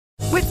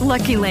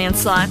Lucky Land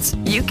Slots,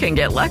 you can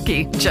get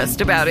lucky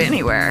just about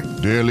anywhere.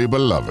 Dearly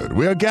beloved,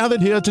 we are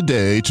gathered here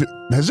today to...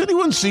 Has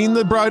anyone seen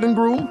the bride and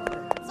groom?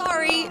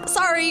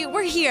 Sorry,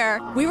 we're here.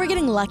 We were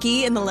getting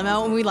lucky in the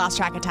limo and we lost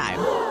track of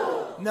time.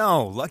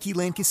 No, Lucky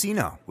Land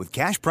Casino, with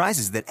cash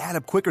prizes that add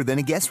up quicker than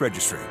a guest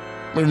registry.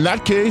 In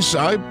that case,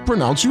 I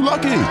pronounce you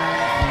lucky.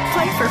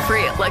 Play for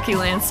free at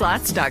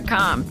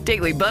LuckyLandSlots.com.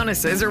 Daily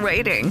bonuses are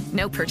waiting.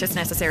 No purchase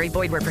necessary.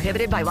 Void where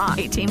prohibited by law.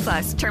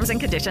 18+. Terms and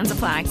conditions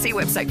apply. See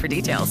website for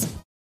details.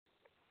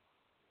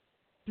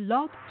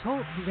 Blog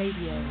Talk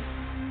Radio.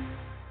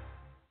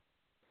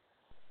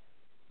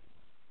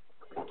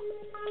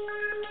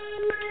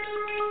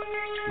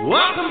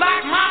 Welcome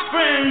back, my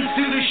friends,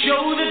 to the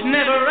show that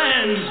never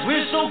ends.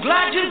 We're so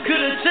glad you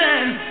could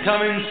attend.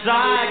 Come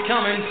inside,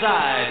 come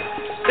inside.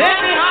 There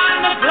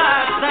behind the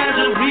glass stands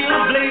a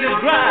real blade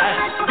of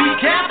grass. Be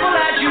careful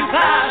as you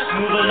pass.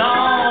 Move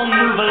along,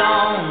 move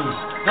along.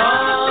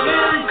 Come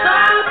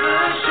inside,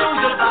 the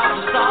show's about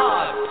to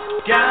start.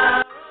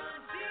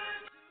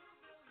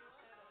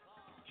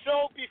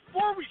 So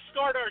before we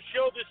start our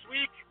show this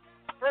week,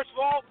 first of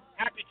all,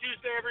 happy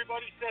Tuesday,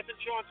 everybody. Seth and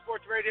Sean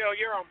Sports Radio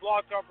here on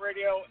Blog Talk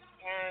Radio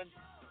and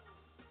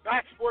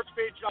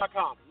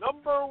backsportspage.com.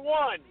 Number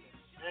one,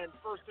 and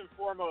first and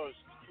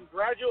foremost,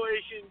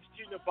 congratulations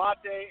to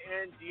Nabate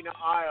and Dina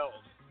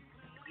Isles.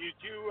 You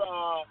two,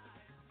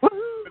 for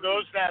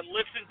those that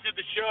listen to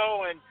the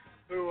show and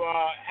who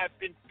have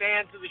been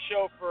fans of the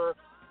show for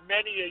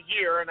many a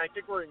year, and I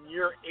think we're in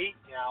year 8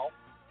 now,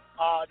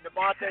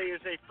 Nabate is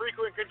a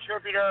frequent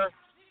contributor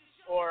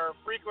or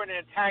frequent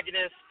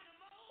antagonist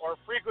or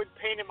frequent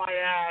pain in my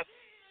ass,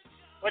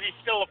 but he's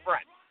still a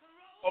friend.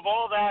 Of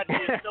all that,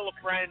 he's still a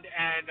friend,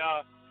 and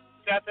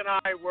Seth and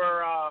I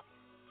were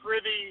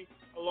privy,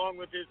 along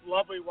with his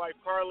lovely wife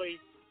Carly,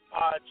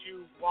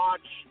 to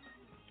watch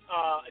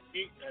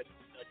Dina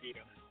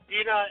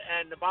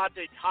and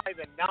Nabate tie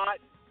the knot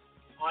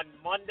on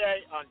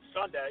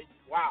Sunday.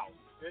 Wow,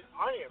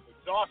 I am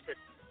exhausted.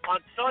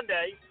 On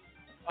Sunday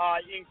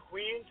in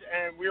Queens,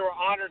 and we were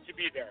honored to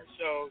be there.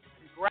 So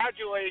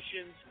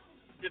congratulations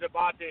to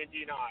Nabate and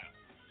Dina Isles.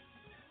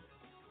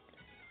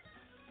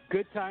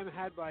 Good time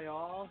had by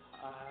all.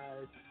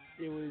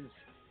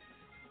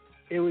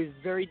 It was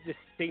very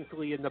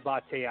distinctly a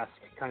Nabate-esque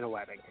kind of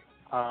wedding.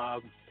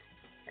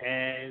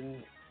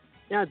 And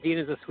yeah,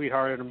 Dina's a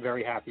sweetheart, and I'm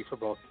very happy for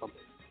both of them.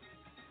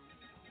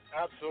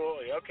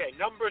 Absolutely. Okay,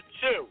 number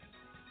 2.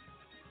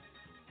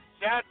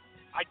 Seth,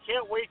 I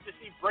can't wait to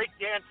see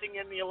breakdancing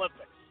in the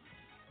Olympics.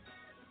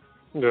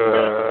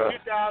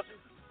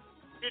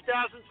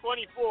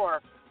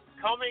 2024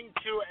 coming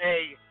to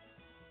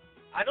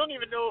I don't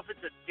even know if it's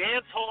a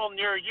dance hall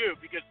near you,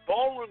 because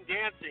ballroom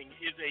dancing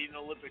is an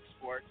Olympic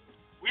sport.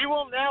 We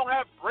will now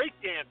have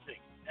breakdancing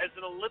as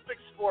an Olympic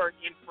sport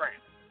in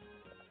France.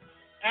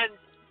 And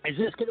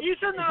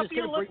these are not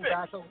the Olympics.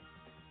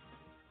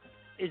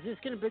 Is this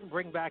going to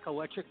bring back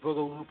Electric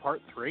Boogaloo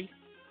Part 3?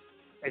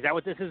 Is that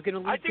what this is going to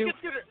lead to?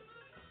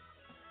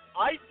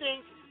 I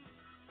think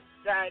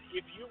that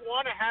if you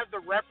want to have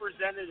the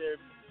representative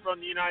from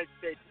the United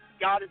States,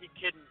 it's got to be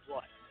Kid and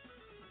Play.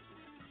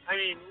 I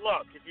mean,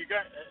 look, if you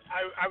got,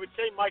 I would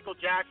say Michael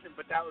Jackson,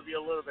 but that would be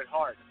a little bit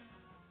hard.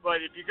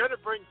 But if you're going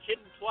to bring Kid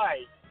and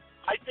Play,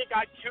 I think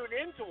I'd tune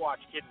in to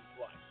watch Kid and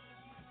Play.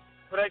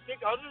 But I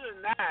think other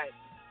than that,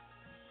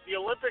 the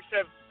Olympics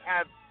have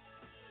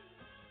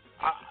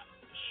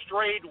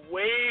strayed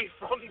way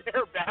from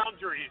their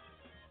boundaries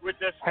with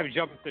this. Have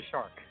jumped the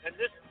shark. And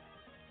this,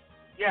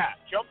 yeah,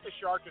 jump the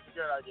shark is a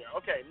good idea.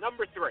 Okay,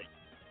 number 3,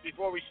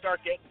 before we start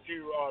getting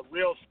to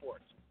real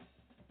sports.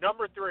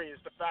 Number 3 is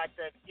the fact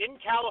that in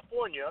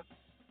California,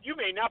 you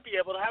may not be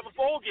able to have a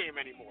bowl game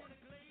anymore.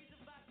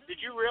 Did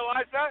you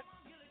realize that?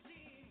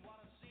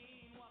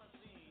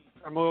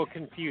 I'm a little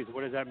confused.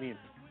 What does that mean?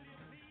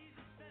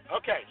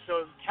 Okay,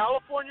 so the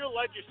California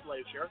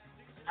legislature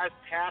has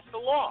passed a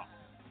law.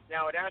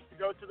 Now, it has to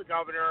go to the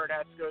governor, it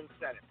has to go to the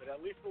Senate, but at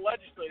least the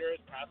legislature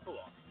has passed a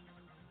law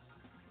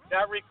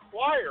that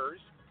requires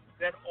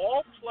that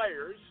all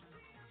players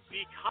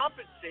be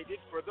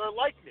compensated for their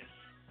likeness,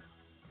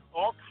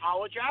 all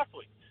college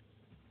athletes.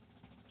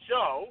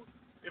 So,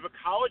 if a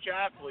college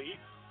athlete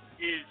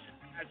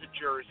has a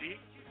jersey,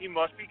 he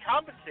must be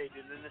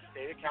compensated in the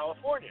state of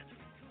California.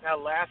 Now,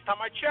 last time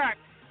I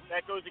checked,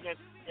 that goes against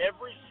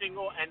every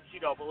single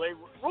NCAA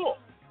rule.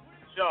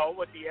 So,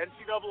 what the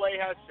NCAA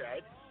has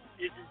said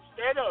is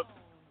instead of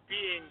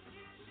being,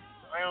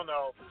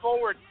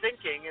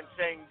 forward-thinking and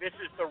saying this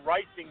is the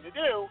right thing to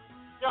do,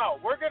 no,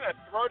 we're going to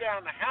throw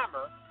down the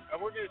hammer,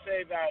 and we're going to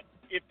say that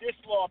if this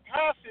law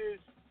passes,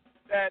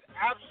 that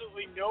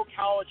absolutely no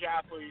college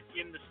athlete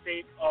in the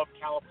state of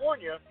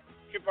California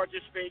can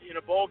participate in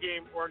a bowl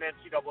game or an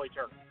NCAA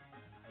tournament.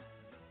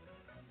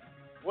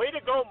 Way to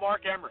go,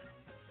 Mark Emmert.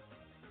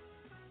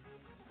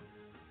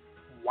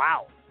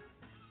 Wow.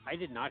 I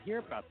did not hear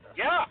about that.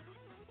 Yeah.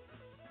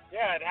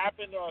 Yeah, it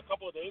happened a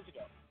couple of days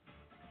ago.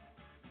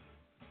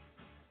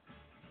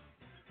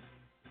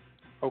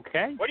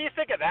 Okay. What do you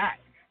think of that?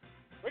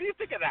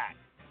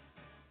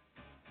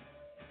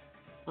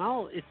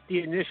 Well, it's the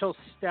initial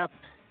step.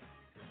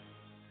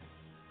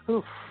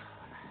 Oof.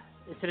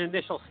 It's an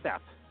initial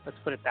step. Let's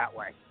put it that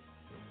way.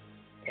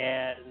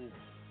 And,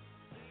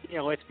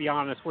 let's be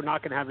honest, we're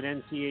not going to have an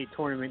NCAA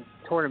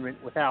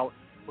tournament without,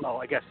 well,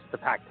 I guess the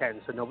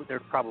Pac-10, so they're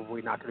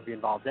probably not going to be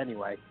involved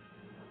anyway.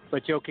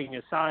 But joking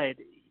aside,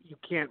 you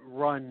can't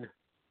run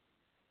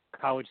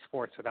college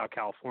sports without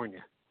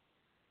California.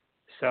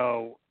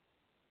 So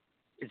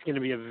it's going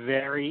to be a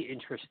very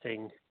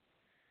interesting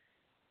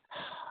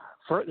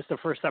it's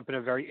the first step in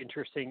a very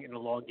interesting and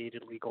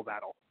elongated legal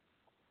battle.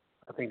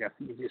 I think that's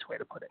the easiest way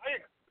to put it.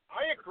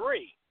 I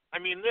agree. I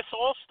mean, this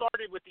all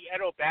started with the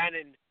Ed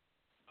O'Bannon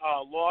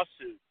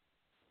lawsuit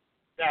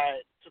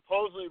that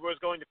supposedly was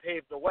going to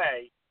pave the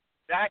way.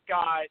 That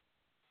got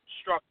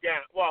struck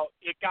down. Well,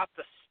 it got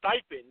the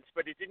stipends,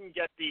 but it didn't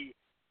get the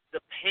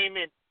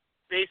payment,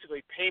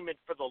 basically payment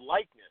for the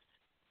likeness.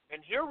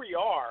 And here we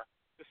are,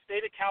 the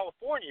state of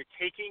California,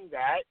 taking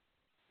that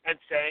and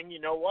saying,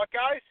 you know what,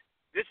 guys,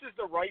 this is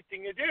the right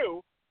thing to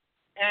do.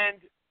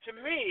 And to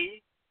me,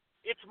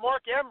 it's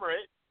Mark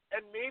Emmert,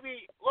 and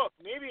maybe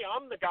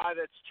I'm the guy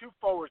that's too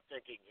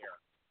forward-thinking here.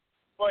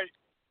 But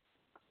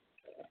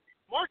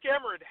Mark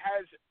Emmert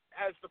has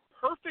the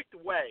perfect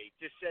way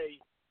to say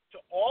to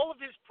all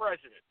of his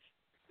presidents,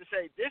 to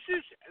say this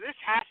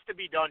has to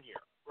be done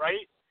here,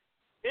 right?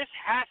 This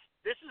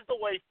is the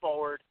way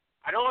forward.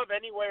 I don't have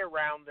any way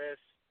around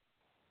this.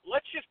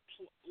 Let's just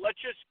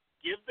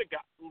give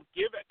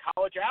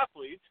college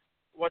athletes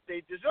what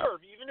they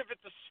deserve, even if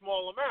it's a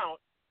small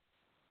amount.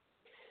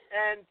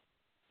 And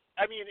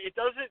I mean, it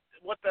doesn't.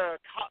 What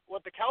the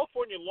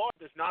California law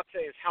does not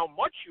say is how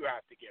much you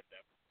have to give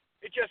them.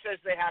 It just says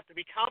they have to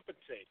be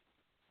compensated.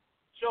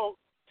 So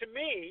to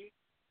me,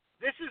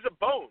 this is a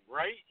bone,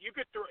 right? The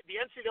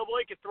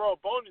NCAA could throw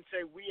a bone and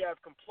say we have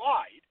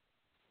complied,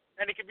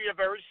 and it could be a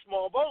very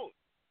small bone,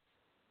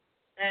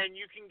 and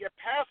you can get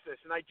past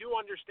this. And I do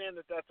understand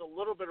that that's a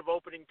little bit of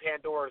opening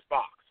Pandora's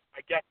box.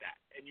 I get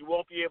that, and you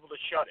won't be able to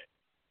shut it.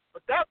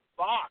 But that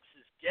box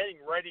is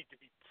getting ready to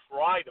be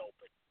pried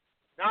open.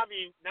 Not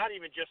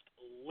even just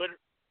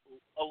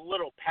a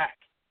little peck.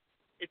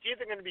 It's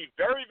either going to be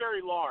very,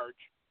 very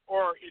large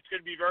or it's going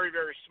to be very,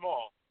 very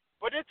small.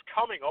 But it's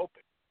coming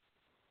open.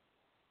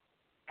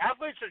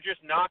 Athletes are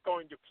just not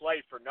going to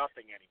play for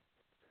nothing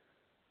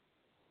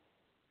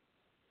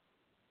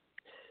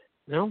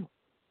anymore.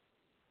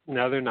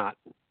 No, they're not.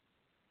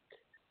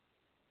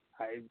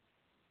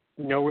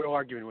 No real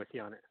arguing with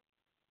you on it.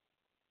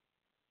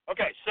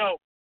 Okay,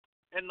 so,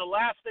 and the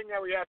last thing that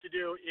we have to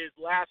do is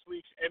last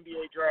week's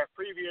NBA draft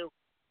preview.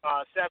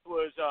 Seth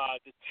was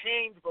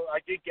detained, but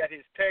I did get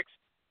his picks,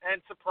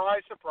 and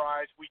surprise,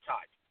 surprise, we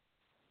tied.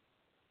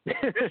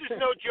 This is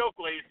no joke,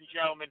 ladies and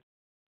gentlemen.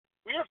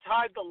 We have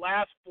tied the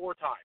last 4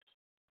 times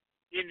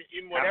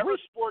in whatever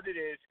sport it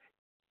is.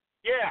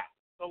 Yeah,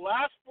 the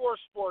last 4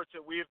 sports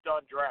that we have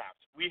done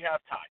drafts, we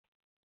have tied.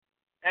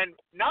 And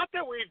not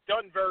that we've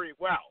done very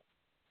well.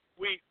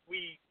 We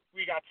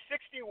got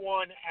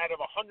 61 out of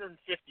 150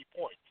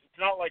 points. It's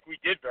not like we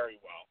did very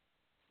well,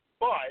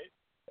 but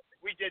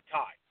we did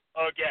tie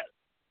again.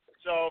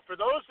 So for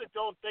those that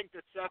don't think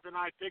that Seth and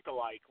I think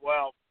alike,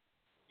 well,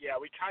 yeah,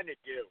 we kind of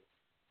do.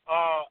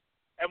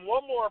 And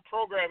one more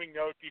programming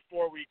note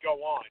before we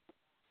go on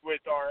with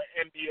our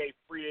NBA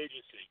free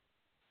agency.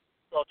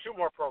 Well, 2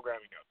 more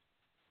programming notes.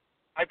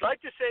 I'd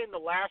like to say in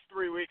the last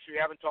 3 weeks we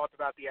haven't talked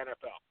about the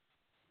NFL.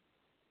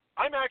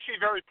 I'm actually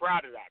very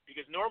proud of that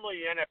because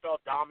normally the NFL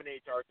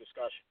dominates our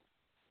discussion.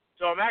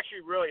 So I'm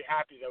actually really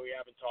happy that we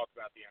haven't talked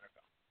about the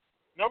NFL.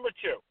 Number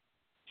 2,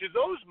 to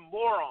those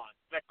morons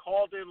that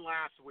called in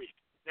last week.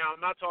 Now,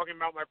 I'm not talking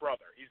about my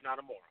brother. He's not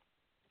a moron.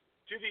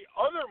 To the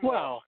other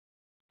morons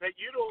that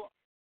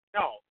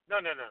No.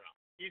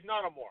 He's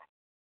not a moron.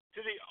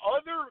 To the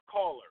other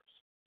callers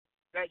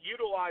that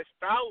utilize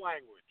foul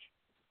language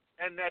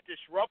and that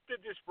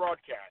disrupted this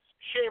broadcast,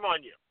 shame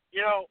on you.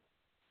 You know,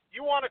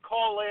 you want to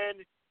call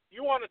in,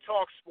 you want to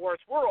talk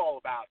sports, we're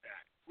all about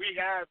that. We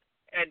have,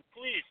 and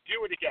please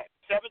do it again,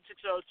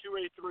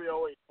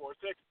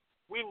 760-283-0846.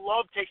 We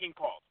love taking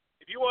calls.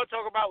 If you want to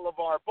talk about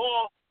LeVar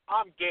Ball,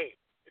 I'm game.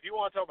 If you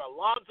want to talk about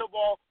Lonzo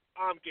Ball,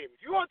 I'm game.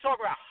 If you want to talk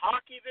about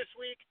hockey this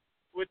week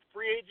with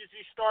free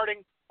agency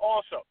starting,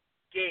 also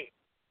game.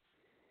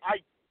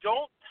 I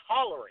don't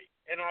tolerate,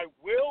 and I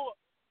will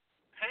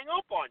hang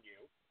up on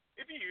you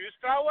if you use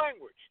foul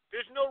language.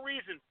 There's no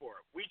reason for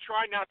it. We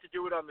try not to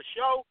do it on the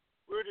show.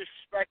 We would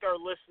expect our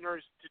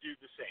listeners to do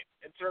the same,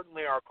 and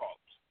certainly our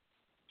callers.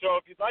 So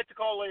if you'd like to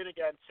call in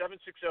again,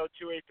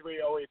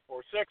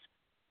 760-283-0846.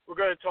 We're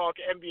going to talk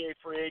NBA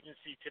free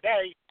agency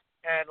today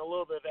and a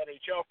little bit of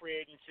NHL free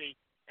agency,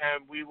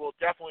 and we will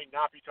definitely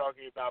not be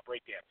talking about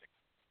breakdancing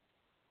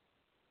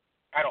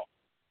at all.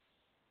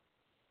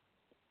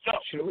 So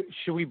should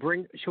I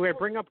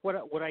bring up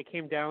what I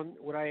came down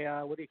what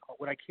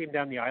I came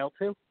down the aisle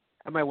to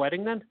at my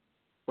wedding then,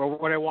 or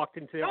when I walked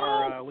into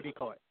our what do you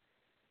call it?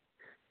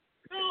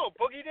 No,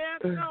 boogie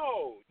dance?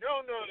 No.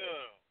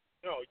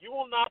 You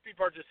will not be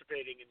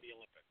participating in the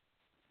Olympics.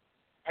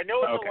 I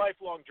know it's a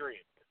lifelong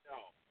dream, but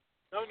no.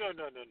 No.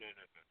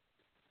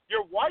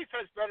 Your wife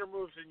has better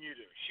moves than you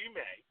do. She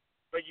may,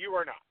 but you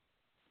are not.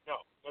 No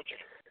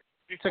chance.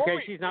 It's okay.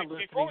 She's not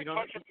listening.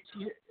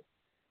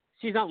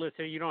 She's not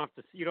listening. You don't have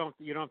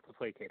to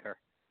placate her.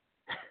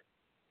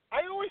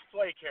 I always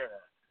placate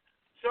her.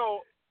 So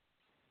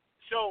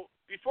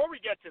before we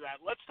get to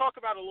that, let's talk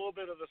about a little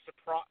bit of the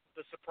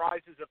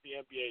surprises of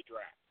the NBA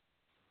draft.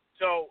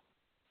 So,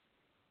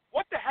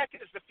 what the heck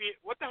are the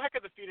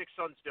Phoenix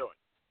Suns doing?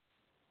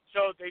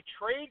 So they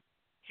trade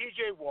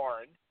T.J.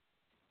 Warren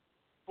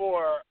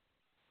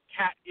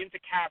into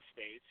cap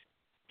space,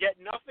 get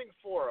nothing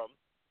for him,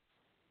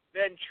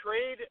 then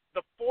trade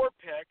the 4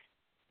 pick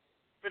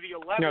for the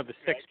 11 No, the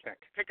 6 pick.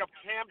 Pick up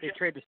Cam. They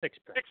trade the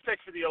 6 pick. 6 pick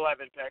for the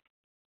 11 pick.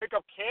 Pick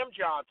up Cam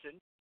Johnson,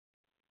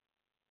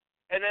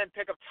 and then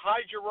pick up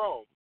Ty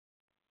Jerome.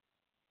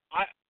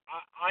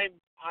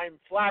 I'm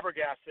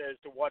flabbergasted as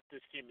to what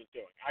this team is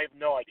doing. I have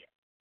no idea.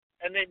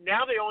 And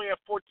now they only have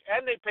 4,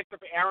 and they picked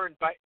up Aaron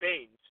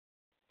Baines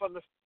from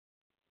the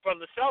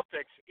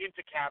Celtics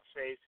into cap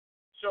space.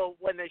 So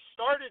when they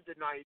started the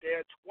night, they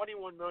had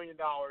 $21 million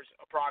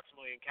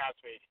approximately in cap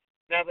space.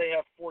 Now they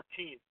have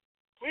 14.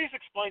 Please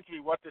explain to me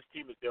what this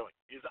team is doing,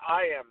 because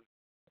I am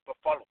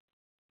befuddled.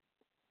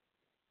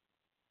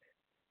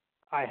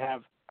 I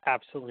have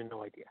absolutely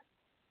no idea.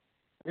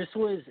 This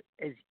was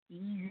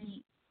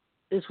easy.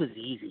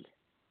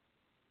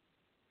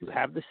 You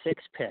have the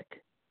 6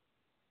 pick.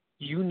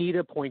 You need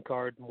a point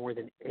guard more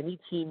than any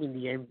team in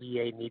the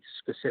NBA needs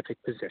a specific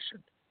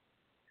position.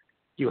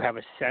 You have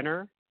a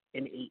center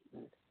in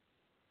Ayton.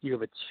 You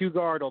have a 2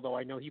 guard, although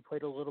I know he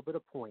played a little bit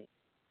of point.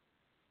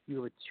 You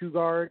have a 2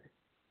 guard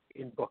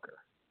in Booker.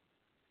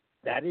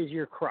 That is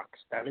your crux.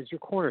 That is your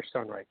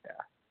cornerstone right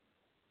there.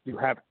 You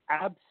have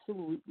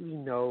absolutely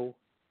no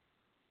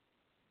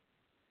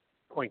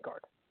point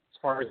guard, as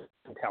far as I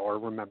can tell or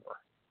remember.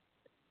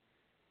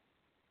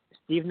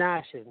 Steve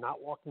Nash is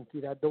not walking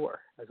through that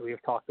door, as we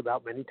have talked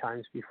about many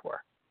times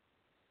before.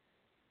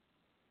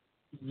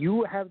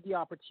 You have the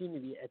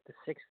opportunity at the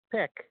 6th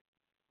pick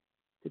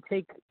to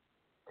take.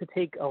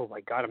 Oh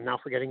my God, I'm now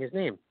forgetting his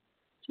name.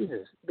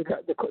 Jesus,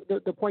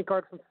 the point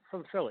guard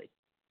from Philly,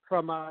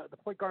 the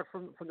point guard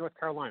from North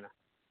Carolina.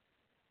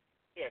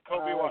 Yeah,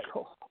 Kobe White.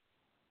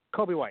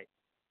 Kobe White.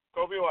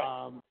 Kobe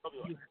White.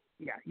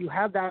 You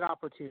have that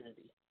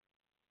opportunity.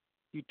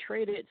 You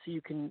trade it so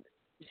you can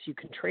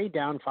trade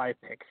down 5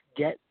 picks,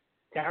 get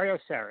Dario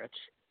Saric,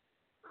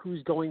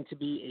 who's going to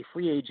be a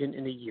free agent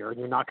in a year, and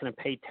you're not going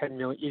to pay $10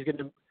 million. He's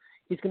going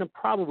to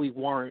probably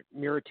warrant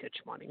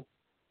Mirotic money.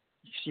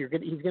 He's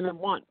going to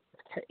want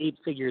 8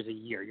 figures a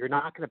year. You're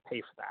not going to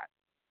pay for that.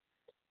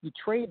 You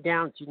trade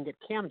down so you can get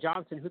Cam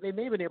Johnson, who they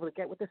may have been able to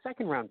get with the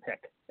 2nd round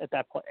pick with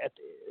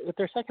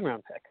their 2nd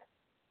round pick,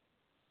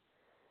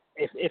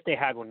 if they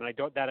had one. And I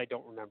don't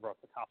remember off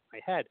the top of my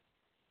head.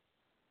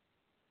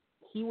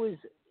 He was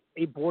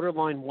a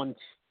borderline 1.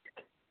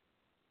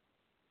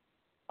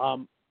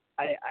 I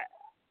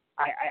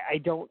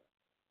don't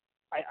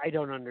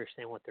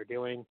understand what they're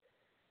doing.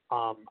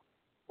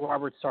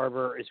 Robert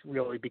Sarver is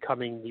really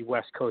becoming the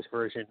West Coast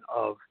version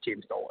of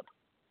James Dolan.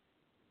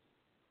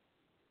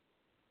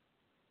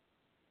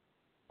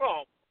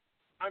 Well,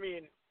 I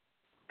mean,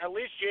 at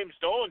least James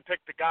Dolan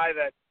picked the guy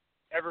that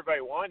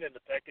everybody wanted in the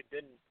pick and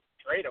didn't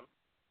trade him.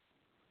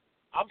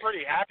 I'm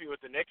pretty happy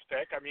with the Knicks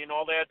pick. I mean,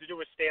 all they had to do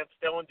was stand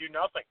still and do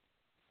nothing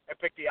and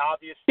pick the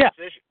obvious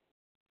decision.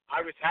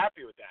 I was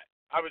happy with that.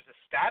 I was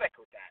ecstatic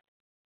with that.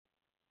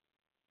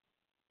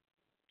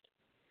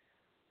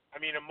 I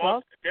mean,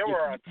 there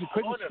were a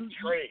ton of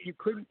trades. You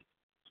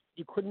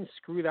couldn't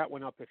screw that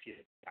one up if you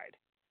tried.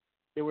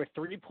 There were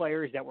 3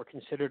 players that were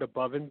considered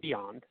above and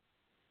beyond.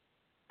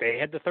 They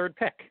had the 3rd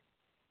pick,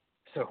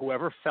 so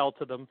whoever fell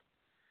to them.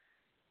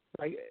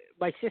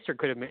 My sister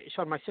could have made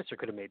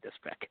this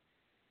pick.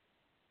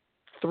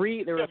 There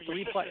were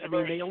 3 players. I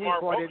mean, they only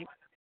brought in.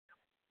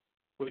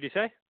 What did you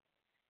say?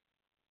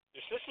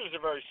 Your sister's a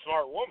very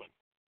smart woman.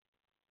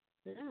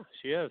 Yeah,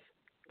 she is.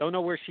 Don't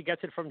know where she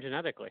gets it from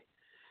genetically.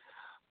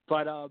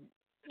 But well,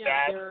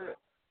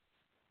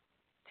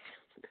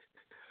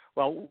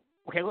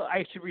 okay.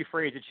 I should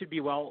rephrase. It should be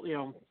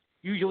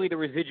usually the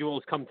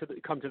residuals come to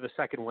the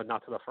 2nd one,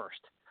 not to the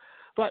 1st.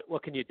 But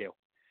what can you do?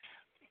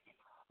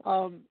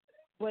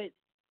 But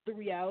the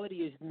reality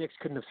is, Knicks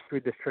couldn't have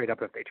screwed this trade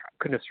up if they tried.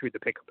 Couldn't have screwed the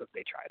pickup if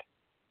they tried.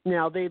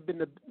 Now they've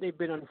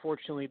been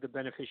unfortunately the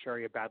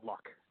beneficiary of bad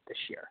luck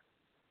this year.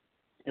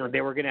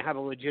 They were going to have a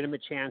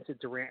legitimate chance at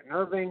Durant and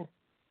Irving.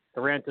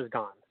 Durant is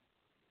gone.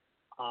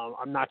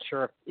 I'm not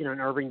sure if, and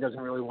Irving doesn't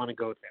really want to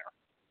go there.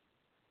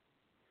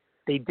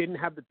 They didn't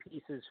have the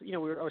pieces. I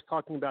was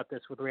talking about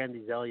this with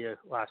Randy Zelia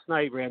last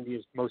night. Randy,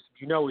 as most of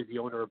you know, is the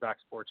owner of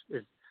Back Sports.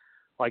 Is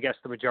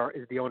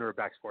the owner of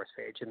Back Sports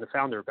Page and the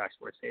founder of Back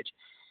Sports Page.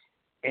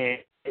 And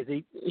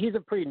he's a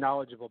pretty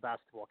knowledgeable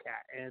basketball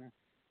cat. And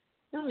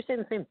he's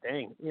saying the same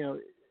thing.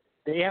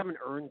 They haven't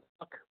earned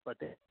luck, but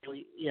they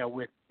really,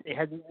 they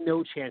had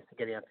no chance to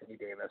get Anthony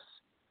Davis.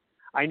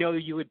 I know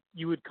you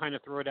would kind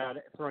of thrown out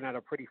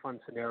a pretty fun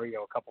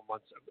scenario a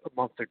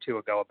month or 2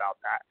 ago about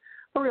that,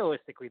 but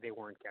realistically they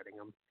weren't getting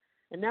him.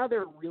 And now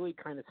they're really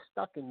kind of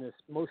stuck in this.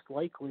 Most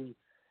likely,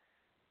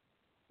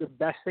 the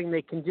best thing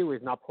they can do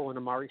is not pull an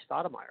Amari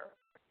Stoudemire.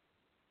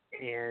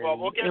 And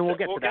we'll get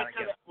to that.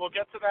 We're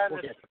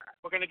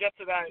going to get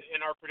to that in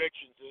our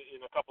predictions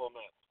in a couple of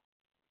minutes.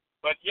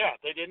 But yeah,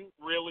 they didn't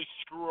really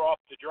screw up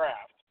the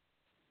draft.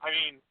 I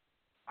mean,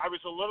 I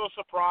was a little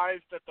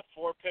surprised that the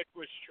 4 pick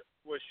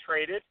was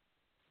traded.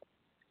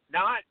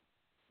 Not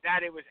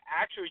that it was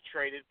actually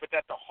traded, but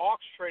that the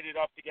Hawks traded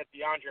up to get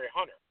DeAndre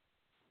Hunter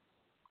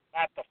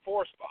at the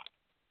 4 spot,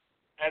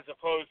 as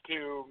opposed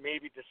to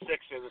maybe the 6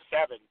 or the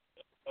 7.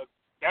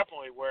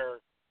 Definitely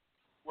where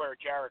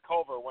Jarrett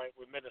Culver went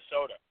with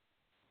Minnesota.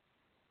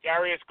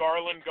 Darius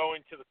Garland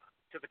going to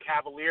the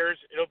Cavaliers.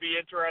 It'll be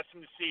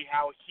interesting to see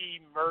how he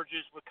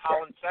merges with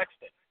Colin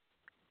Sexton.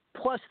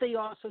 Plus, they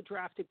also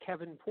drafted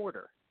Kevin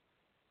Porter,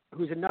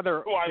 who's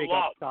another big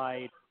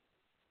upside.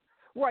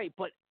 Right,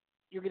 but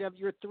you're gonna have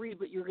your 3,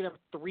 but you're gonna have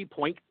 3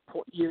 point.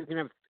 You're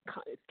gonna have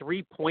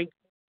 3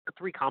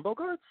 combo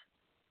guards.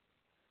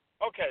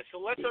 Okay, so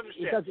let's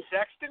understand.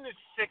 Sexton is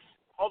 6.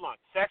 Hold on.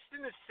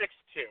 Sexton is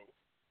 6'2".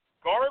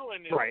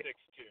 Garland is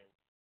 6'2".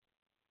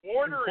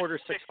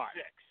 Porter's 6'6".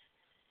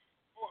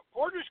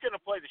 Porter's going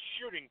to play the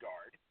shooting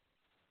guard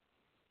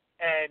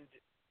and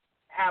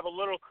have a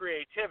little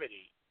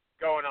creativity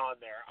going on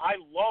there. I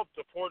love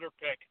the Porter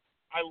pick.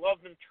 I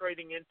love them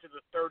trading into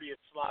the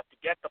 30th slot to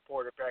get the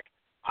Porter pick.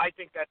 I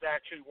think that's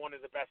actually one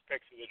of the best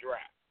picks of the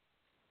draft.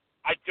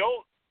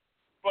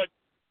 But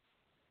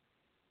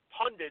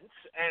pundits,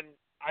 and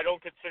I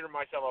don't consider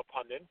myself a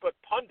pundit, but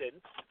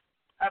pundits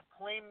have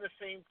claimed the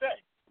same thing,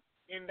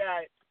 in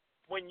that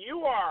when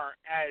you are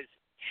as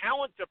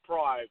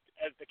talent-deprived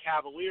as the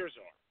Cavaliers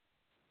are,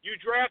 you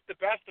draft the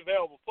best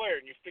available player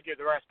and you figure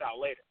the rest out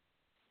later.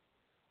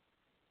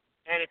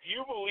 And if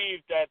you believe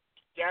that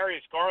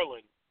Darius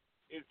Garland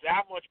is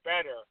that much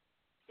better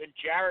than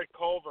Jarrett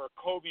Culver,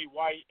 Kobe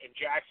White, and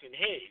Jackson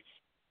Hayes,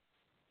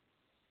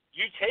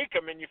 you take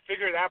them and you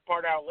figure that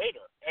part out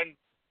later. And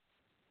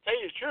to tell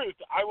you the truth,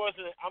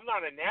 I'm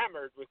not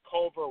enamored with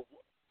Culver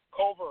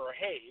or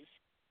Hayes.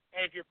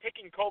 And if you're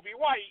picking Kobe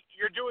White,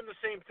 you're doing the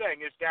same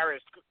thing as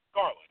Darius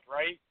Garland,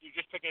 right? You're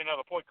just picking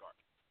another point guard.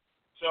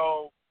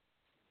 So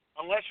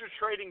unless you're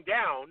trading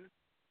down,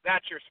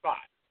 that's your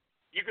spot.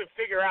 You can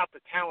figure out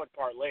the talent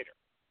part later.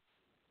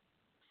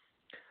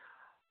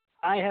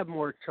 I have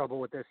more trouble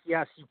with this.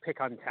 Yes, you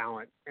pick on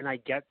talent, and I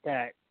get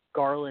that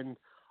Garland,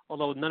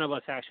 although none of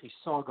us actually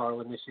saw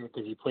Garland this year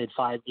because he played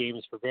 5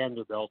 games for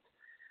Vanderbilt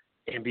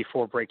and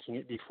before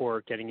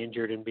getting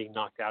injured and being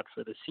knocked out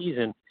for the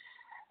season.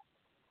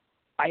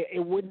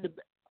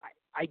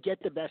 I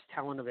get the best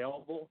talent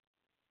available.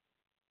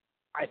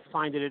 I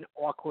find it an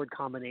awkward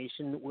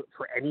combination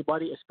for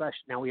anybody,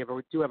 especially now we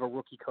do have a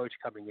rookie coach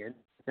coming in.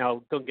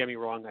 Now, don't get me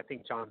wrong, I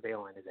think John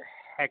Boehlen is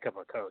a heck of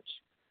a coach,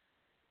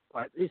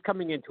 but he's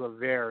coming into a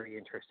very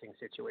interesting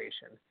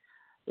situation.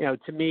 You know,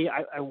 to me,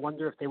 I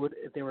wonder if they would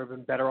have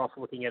been better off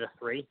looking at a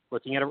 3,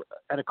 looking at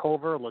a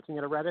Culver, looking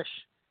at a Reddish.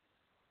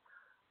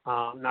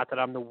 Not that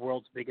I'm the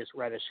world's biggest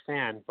Reddish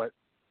fan, but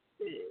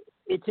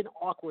it's an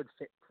awkward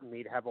fit for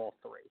me to have all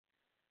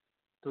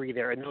 3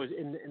 there, and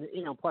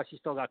plus you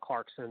still got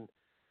Clarkson,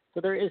 so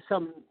there is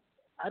some.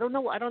 I don't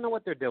know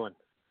what they're doing,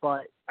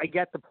 but I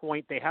get the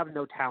point. They have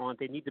no talent.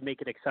 They need to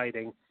make it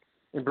exciting,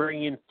 and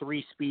bringing in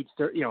 3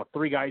 speedster,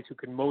 3 guys who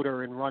can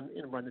motor and run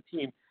the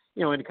team,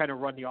 and kind of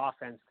run the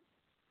offense.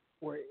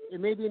 Where it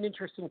may be an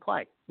interesting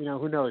play.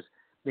 Who knows?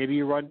 Maybe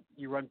you run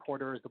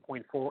Porter as the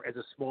point forward, as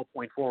a small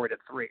point forward at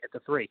the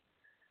 3.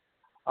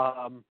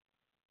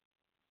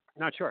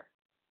 Not sure.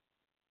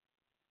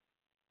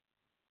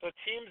 The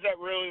teams that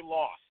really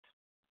lost.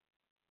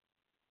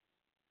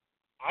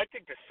 I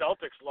think the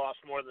Celtics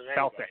lost more than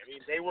anybody. I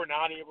mean, they were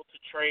not able to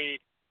trade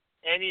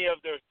any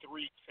of their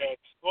 3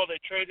 picks. Well, they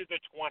traded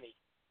their 20,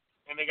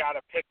 and they got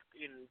a pick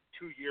in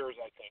 2 years,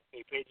 I think.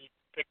 They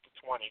picked the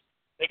 20.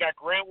 They got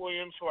Grant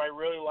Williams, who I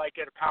really like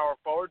at a power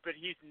forward, but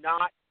he's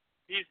not.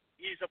 He's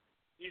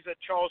a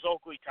Charles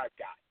Oakley type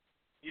guy.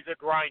 He's a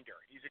grinder.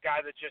 He's a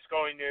guy that's just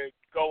going to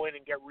go in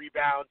and get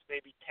rebounds,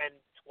 maybe 10,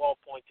 12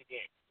 points a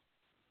game.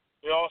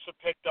 They also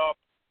picked up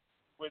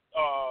with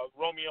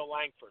Romeo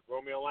Langford.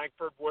 Romeo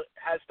Langford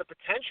has the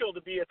potential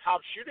to be a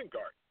top shooting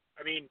guard.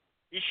 I mean,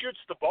 he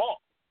shoots the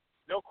ball,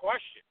 no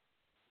question.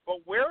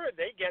 But where are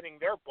they getting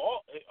their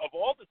ball? Of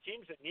all the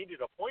teams that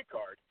needed a point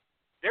guard,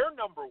 they're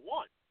number 1.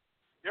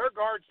 Their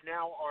guards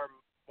now are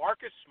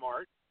Marcus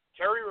Smart,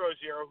 Terry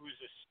Rozier,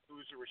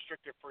 who's a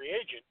restricted free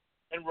agent,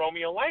 and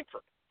Romeo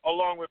Langford,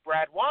 along with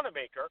Brad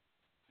Wanamaker.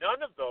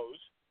 None of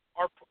those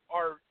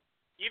are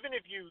even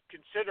if you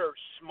consider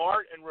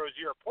Smart and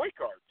Rozier point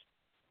guards,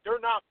 they're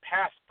not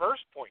past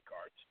first point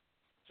guards.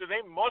 So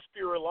they must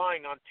be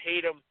relying on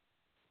Tatum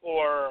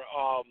or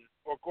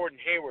Gordon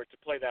Hayward to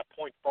play that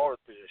point forward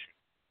position.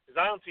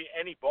 Because I don't see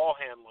any ball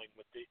handling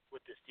with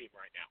this team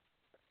right now.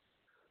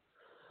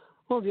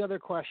 Well, the other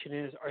question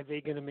is, are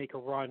they going to make a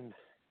run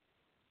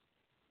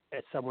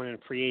at someone in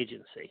free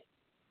agency?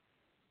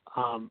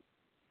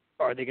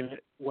 Are they going to,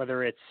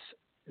 whether it's,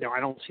 I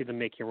don't see them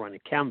making a run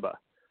at Kemba.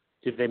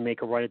 Did they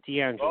make a run at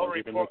D'Angelo?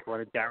 Did they make a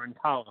run at Darren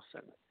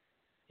Collison?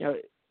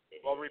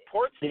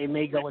 Reports they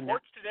may go in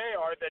reports today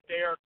are that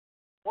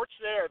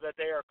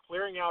they are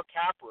clearing out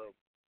cap room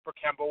for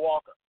Kemba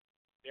Walker.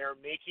 They're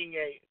making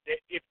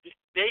if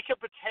they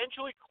could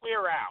potentially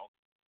clear out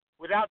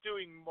without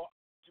doing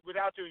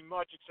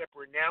much except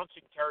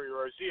renouncing Terry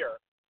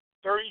Rozier,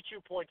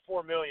 $32.4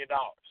 million,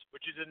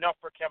 which is enough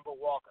for Kemba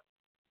Walker.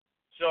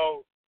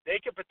 So they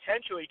could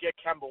potentially get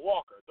Kemba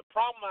Walker. The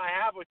problem I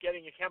have with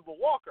getting a Kemba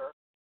Walker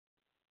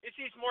is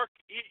he's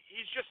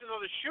just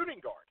another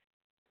shooting guard.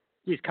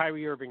 He's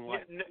Kyrie Irving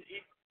light.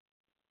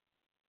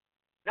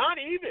 Not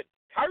even.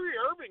 Kyrie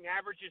Irving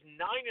averages 9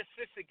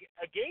 assists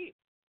a game.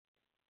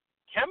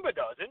 Kemba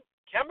doesn't.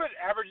 Kemba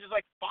averages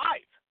like 5.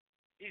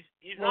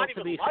 He's not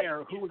even. To be light.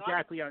 fair,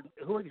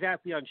 who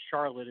exactly on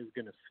Charlotte is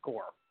going to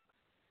score?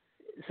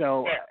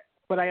 So,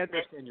 but I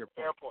understand your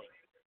point.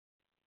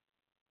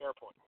 Fair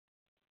point.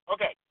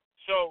 Okay,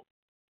 so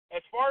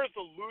as far as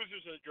the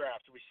losers of the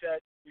draft, we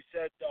said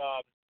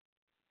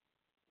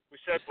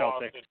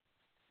Boston.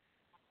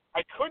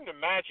 I couldn't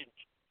imagine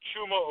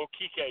Chuma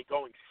Okeke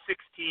going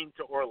 16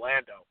 to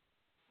Orlando.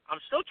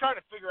 I'm still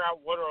trying to figure out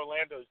what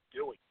Orlando's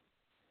doing.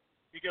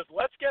 Because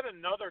let's get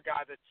another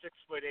guy that's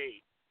 6'8"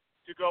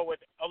 to go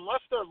with, unless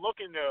they're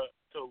looking to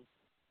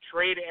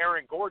trade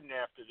Aaron Gordon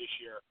after this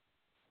year.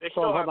 They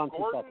still have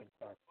Gordon,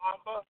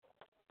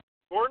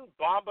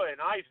 Bamba, and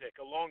Isaac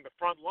along the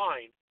front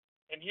line.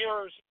 And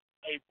here's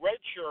a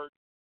redshirt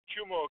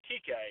Chuma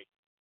Okeke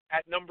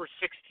at number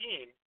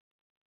 16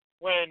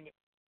 when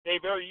they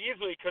very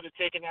easily could have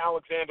taken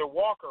Alexander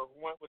Walker, who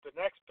went with the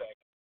next pick.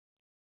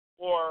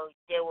 Or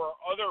there were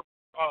other,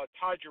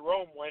 Ty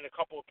Jerome went a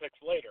couple of picks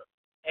later.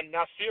 And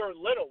Nasir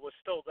Little was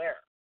still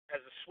there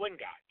as a swing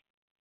guy.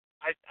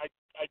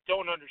 I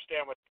don't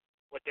understand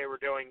what they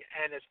were doing.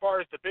 And as far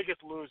as the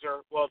biggest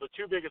loser, well, the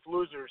two biggest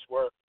losers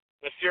were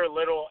Nasir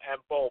Little and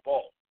Bol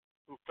Bol,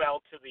 who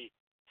fell to the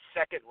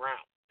second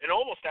round and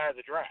almost out of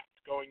the draft,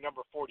 going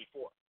number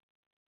 44.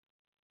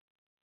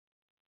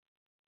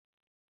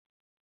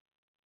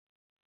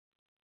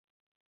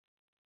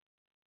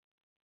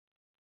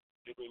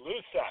 Did we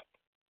lose Seth?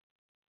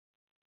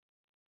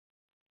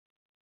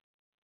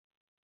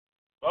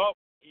 Well,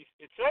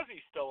 it says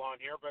he's still on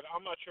here, but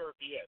I'm not sure if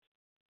he is.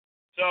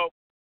 So,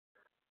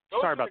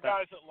 those are the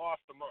guys that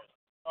lost the most.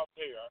 Oh,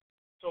 there you are.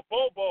 So,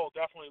 Bol Bol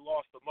definitely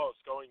lost the most,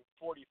 going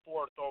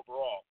 44th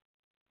overall.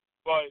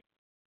 But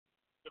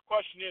the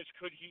question is,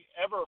 could he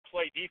ever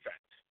play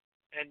defense?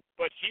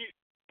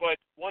 But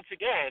once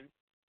again,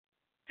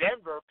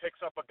 Denver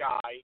picks up a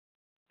guy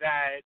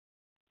that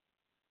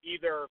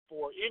either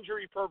for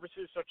injury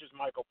purposes, such as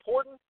Michael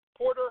Porter,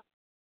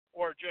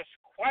 or just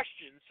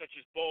questions such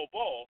as Bol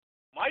Bol,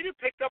 might have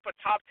picked up a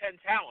top 10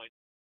 talent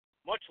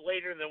much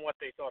later than what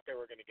they thought they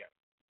were going to get.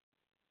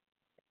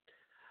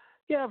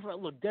 Yeah,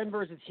 look,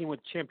 Denver is a team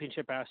with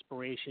championship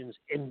aspirations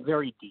and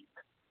very deep.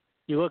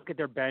 You look at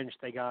their bench;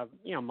 they got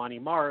Monty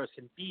Morris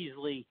and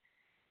Beasley,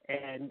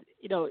 and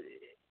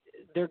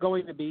they're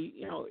going to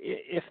be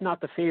if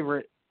not the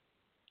favorite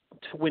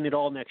to win it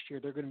all next year,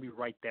 they're going to be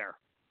right there.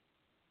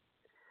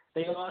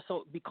 They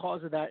also,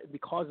 because of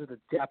the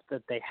depth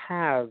that they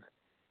have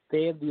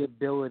the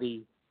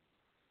ability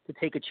to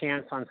take a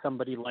chance on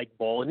somebody like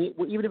Ball. And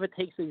even if it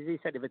takes, as they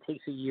said, if it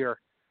takes a year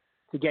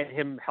to get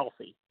him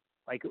healthy,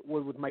 like it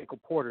would with Michael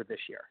Porter this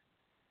year,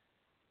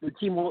 the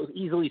team will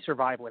easily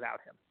survive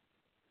without him.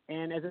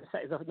 And as I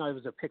said, it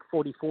was a pick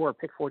 44 or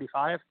pick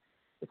 45,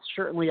 it's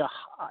certainly a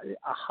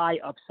high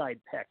upside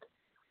pick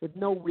with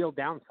no real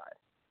downside.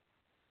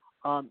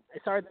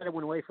 Sorry that I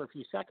went away for a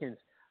few seconds,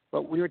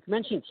 but we were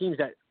mentioning teams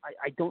that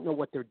I don't know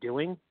what they're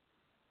doing.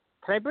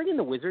 Can I bring in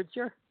the Wizards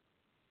here?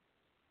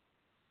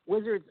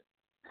 Wizards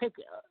pick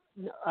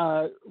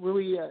the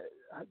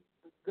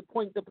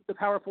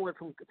power forward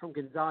from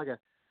Gonzaga,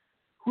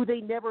 who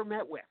they never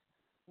met with,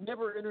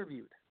 never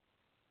interviewed.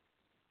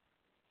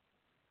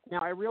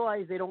 Now, I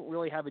realize they don't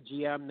really have a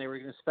GM. They were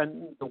going to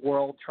spend the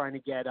world trying to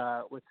get,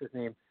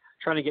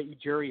 trying to get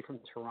Ujiri from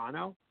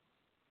Toronto.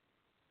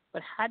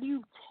 But how do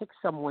you pick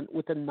someone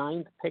with a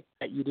 9th pick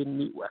that you didn't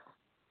meet with?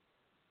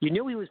 You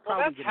knew he was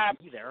probably going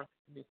to be there.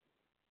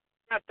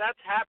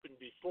 That's happened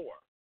before.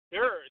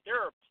 There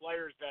are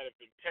players that have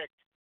been picked,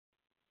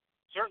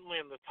 certainly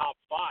in the top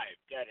 5,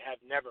 that have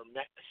never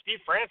met.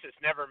 Steve Francis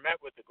never met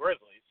with the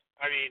Grizzlies.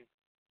 I mean,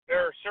 there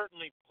are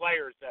certainly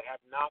players that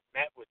have not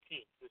met with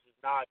teams. This is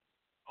not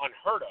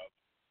unheard of.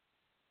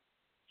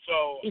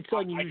 So it's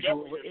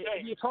unusual.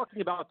 You're talking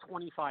about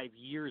 25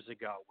 years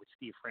ago with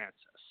Steve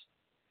Francis.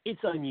 It's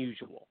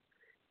unusual.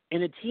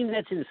 And a team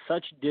that's in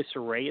such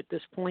disarray at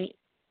this point,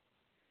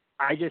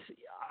 I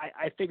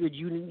figured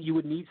you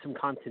would need some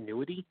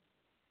continuity.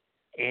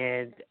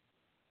 And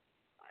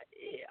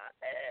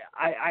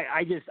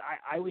I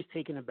was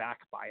taken aback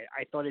by it.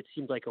 I thought it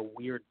seemed like a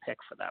weird pick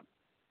for them.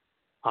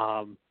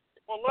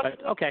 Let's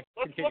look at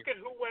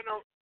who went.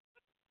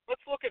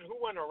 Let's look at who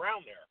went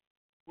around there.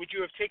 Would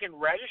you have taken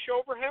Reddish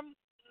over him?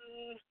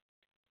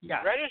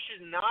 Yeah. Reddish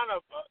is not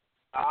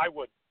I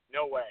would.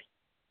 No way.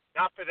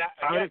 Not for that.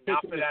 Again,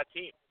 not for that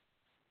team.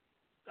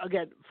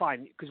 again,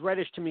 fine, because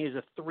Reddish to me is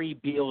a 3,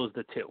 Beal is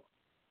the 2.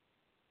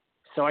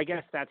 So I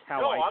guess that's how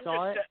I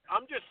saw it.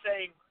 I'm just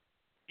saying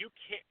you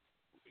can't.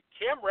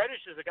 Cam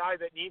Reddish is a guy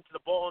that needs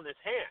the ball in his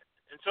hand,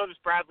 and so does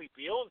Bradley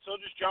Beal, and so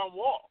does John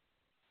Wall.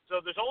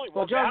 So there's only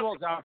one. John Wall's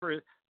out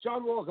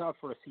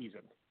for a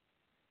season.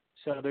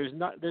 So there's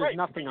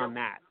nothing on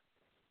that.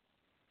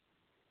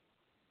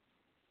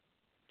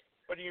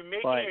 But are you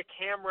making a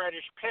Cam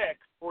Reddish pick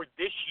for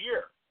this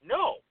year?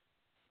 No.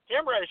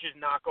 Cam Reddish is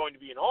not going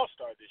to be an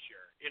all-star this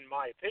year, in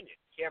my opinion.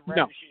 Cam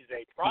Reddish is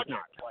a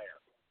project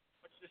player.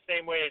 It's the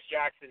same way as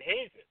Jackson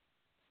Hayes is.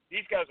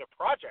 These guys are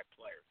project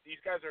players.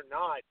 These guys are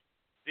not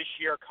this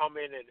year come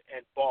in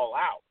and ball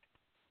out.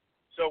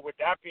 So with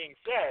that being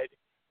said,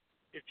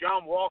 if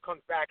John Wall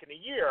comes back in a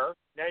year,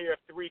 now you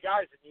have 3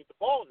 guys that need the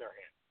ball in their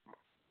hand.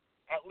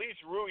 At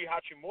least Rui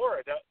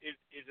Hachimura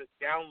is a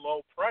down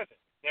low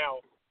presence. Now,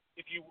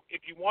 if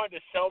you wanted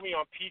to sell me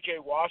on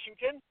P.J.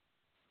 Washington,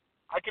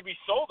 I could be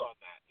sold on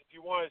that. If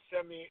you want to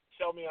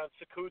sell me on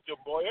Sekou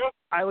Doumbouya,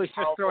 I was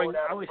throwing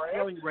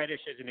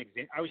Reddish as an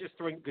example. I was just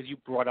throwing because you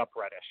brought up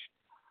Reddish,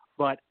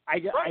 but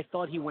I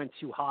thought he went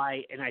too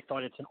high, and I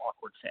thought it's an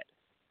awkward fit.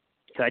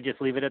 Can I just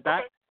leave it at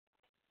that? Okay.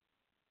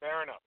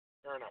 Fair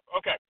enough.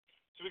 Okay,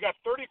 so we got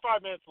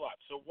 35 minutes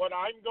left. So what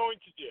I'm going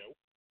to do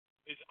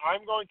is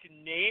I'm going to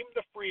name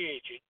the free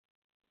agent,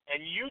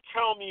 and you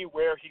tell me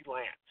where he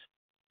lands.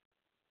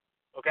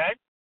 Okay?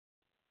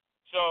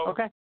 So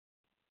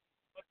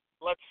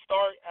let's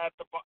start at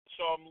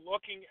so I'm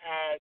looking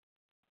at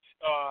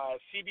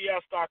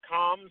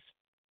CBS.com's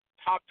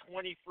top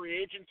 20 free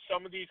agents.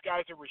 Some of these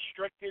guys are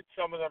restricted.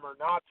 Some of them are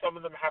not. Some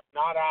of them have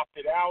not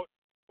opted out.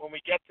 When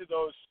we get to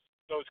those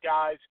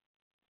guys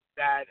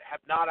that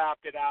have not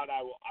opted out,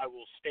 I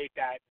will state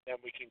that, and then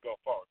we can go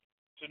forward.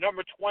 So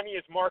number 20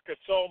 is Marc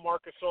Gasol.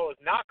 Marc Gasol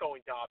is not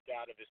going to opt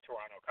out of his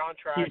Toronto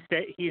contract.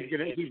 He's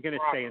going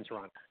to stay in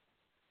Toronto.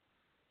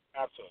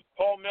 Absolutely.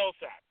 Paul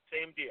Millsap,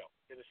 same deal.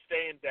 Going to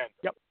stay in Denver.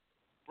 Yep.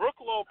 Brook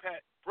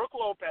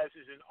Lopez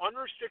is an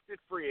unrestricted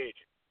free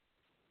agent.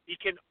 He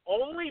can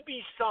only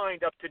be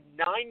signed up to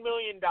 $9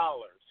 million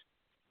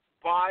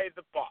by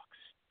the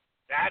Bucks.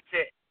 That's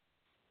it.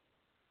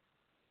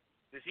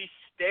 Does he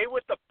stay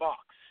with the Bucks?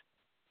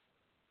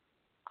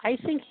 I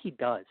think he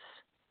does.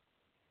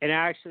 And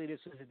actually, this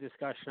was a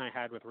discussion I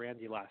had with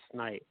Randy last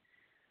night.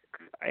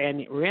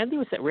 And Randy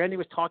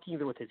was talking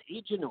either with his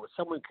agent or with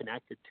someone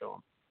connected to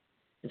him,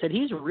 and said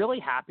he's really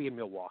happy in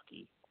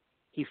Milwaukee.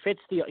 He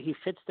fits the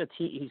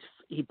team.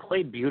 He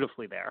played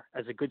beautifully there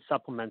as a good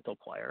supplemental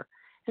player.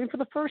 And for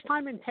the first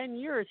time in 10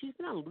 years, he's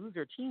been on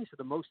loser teams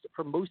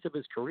for most of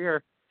his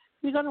career.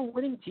 He's on a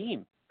winning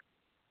team.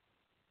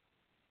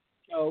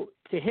 So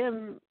to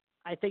him,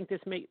 I think this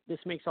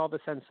makes all the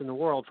sense in the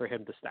world for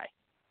him to stay.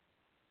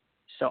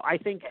 So I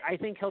think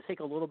he'll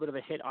take a little bit of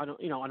a hit on a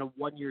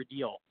 1-year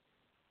deal,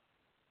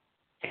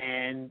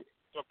 and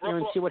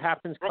see what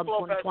happens come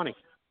 2020.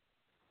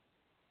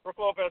 Brook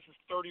Lopez is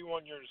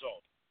 31 years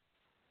old.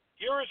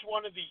 Here is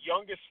one of the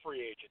youngest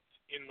free agents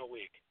in the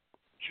league.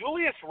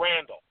 Julius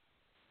Randle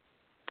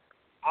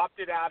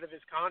opted out of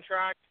his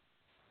contract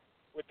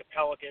with the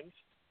Pelicans.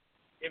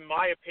 In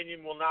my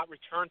opinion, will not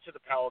return to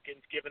the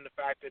Pelicans given the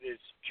fact that his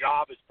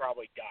job is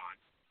probably gone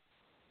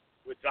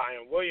with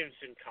Zion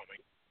Williamson coming.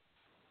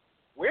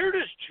 Where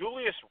does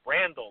Julius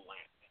Randle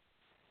land?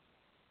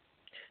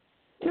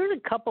 There's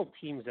a couple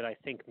teams that I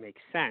think make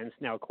sense.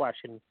 Now, a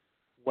question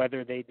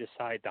whether they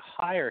decide to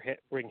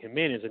bring him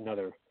in is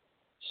another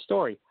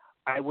story.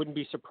 I wouldn't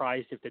be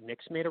surprised if the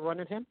Knicks made a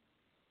run at him.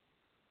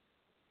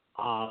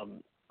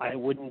 I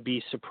wouldn't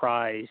be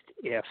surprised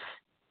if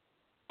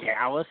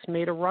Dallas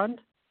made a run,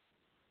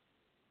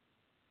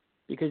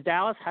 because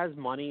Dallas has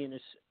money and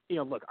is,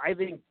 look, I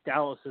think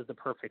Dallas is the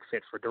perfect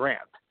fit for Durant,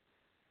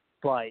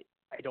 but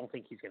I don't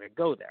think he's going to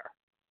go there.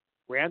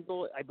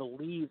 Randall, I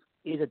believe,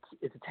 is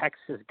a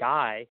Texas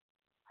guy.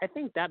 I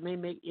think that may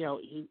make, he'll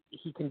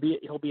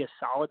be a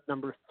solid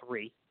number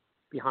 3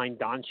 behind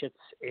Doncic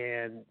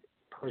and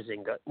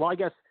Porzingis. Well, I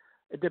guess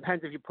it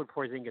depends if you put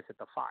Porzingis at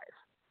the 5,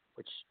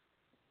 which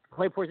you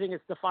play Porzingis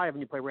at the 5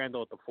 and you play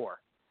Randall at the 4.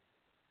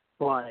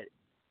 But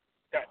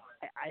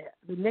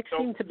the Knicks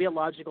seem to be a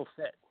logical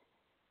fit.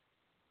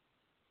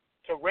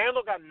 So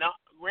Randall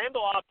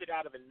opted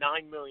out of a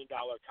 $9 million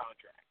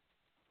contract.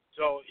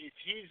 So if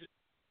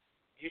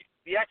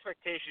the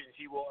expectation is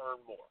he will earn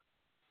more.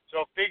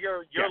 So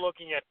figure you're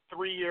looking at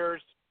 3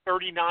 years,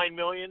 $39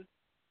 million,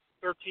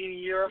 $13 a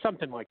year,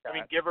 something like that.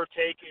 I mean, give or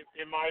take,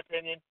 in my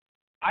opinion.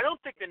 I don't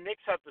think the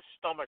Knicks have the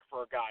stomach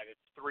for a guy that's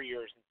 3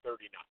 years and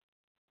 39.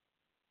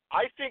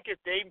 I think if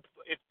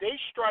they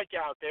strike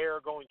out, they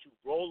are going to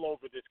roll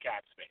over this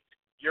cap space.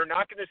 You're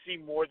not going to see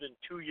more than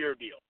 2-year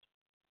deals.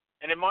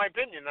 And in my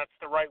opinion, that's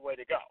the right way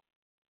to go.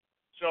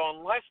 So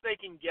unless they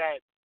can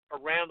get a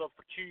Randall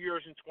for 2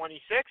 years and 26,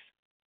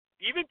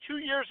 even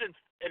 2 years and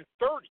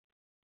 30,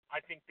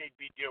 I think they'd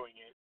be doing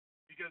it.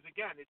 Because,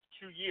 again, it's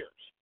 2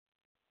 years.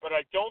 But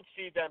I don't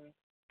see them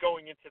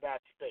going into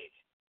that space.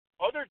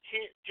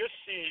 Just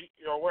so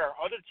you're aware,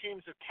 other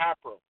teams with cap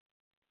room.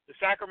 The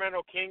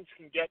Sacramento Kings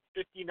can get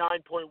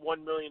 $59.1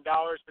 million,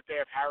 but they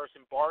have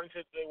Harrison Barnes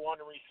that they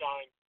want to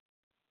re-sign.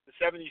 The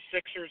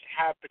 76ers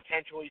have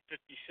potentially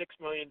 $56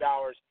 million,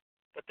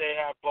 but they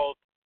have both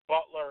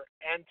Butler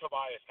and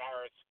Tobias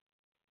Harris.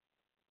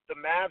 The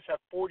Mavs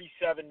have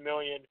 $47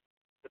 million.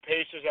 The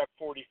Pacers have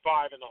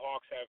 $45, and the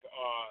Hawks have,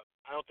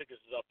 I don't think this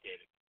is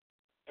updated.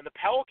 And the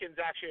Pelicans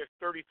actually have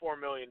 $34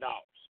 million.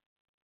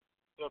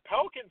 So the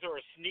Pelicans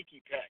are a sneaky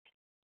pick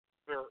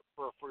for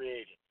free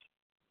agents.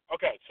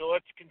 Okay, so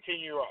let's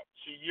continue up.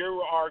 So you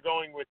are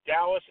going with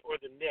Dallas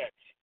or the Knicks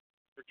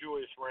for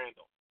Julius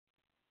Randle.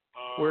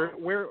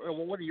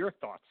 What are your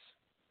thoughts?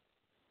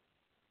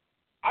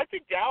 I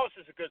think Dallas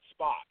is a good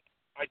spot.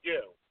 I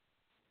do.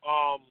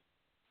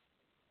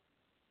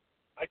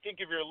 I think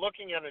if you're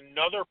looking at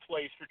another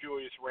place for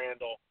Julius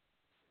Randle,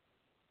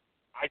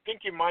 I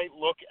think you might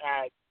look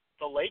at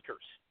the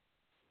Lakers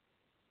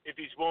if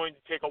he's willing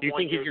to take a 1-year deal. Do you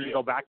think he's going to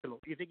go back to?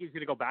 Do you think he's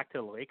going to go back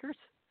to the Lakers?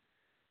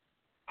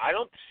 I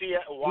don't see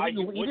why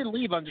he didn't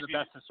leave under the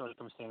best of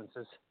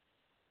circumstances.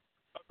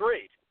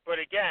 Agreed,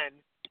 but again,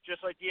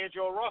 just like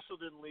D'Angelo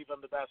Russell didn't leave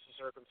under the best of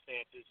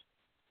circumstances,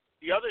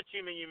 the other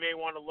team that you may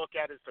want to look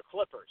at is the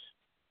Clippers,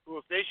 who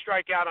if they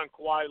strike out on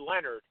Kawhi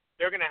Leonard,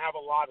 they're going to have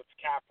a lot of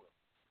cap room.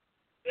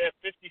 They have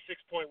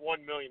 $56.1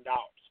 million,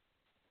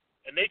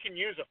 and they can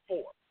use a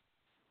 4.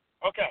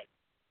 Okay.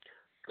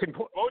 Could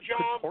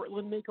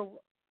Portland make a?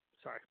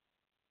 Sorry.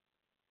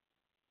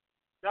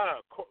 No.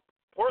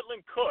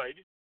 Portland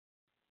could.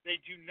 They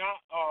do not.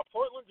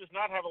 Portland does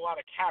not have a lot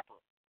of cap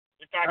room.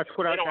 In fact, that's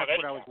what I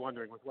was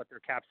wondering with what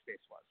their cap space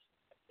was.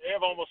 They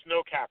have almost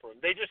no cap room.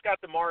 They just got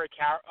the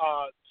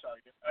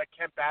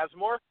Kent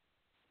Bazemore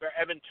for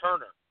Evan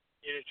Turner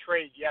in a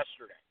trade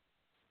yesterday.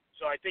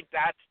 So I think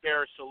that's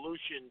their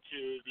solution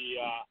to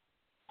the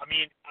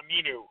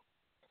Aminu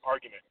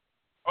argument.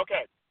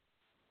 Okay,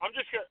 I'm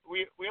just gonna.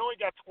 We only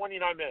got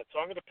 29 minutes, so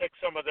I'm going to pick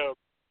some of the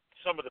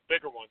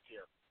bigger ones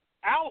here.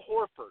 Al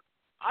Horford.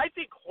 I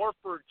think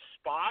Horford's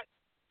spot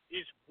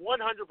is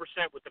 100%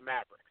 with the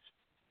Mavericks.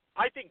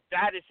 I think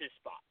that is his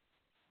spot.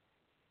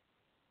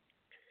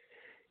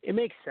 It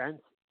makes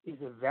sense.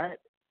 He's a vet.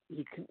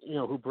 He can,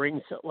 who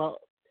brings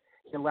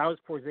he allows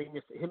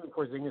Porzingis. Him and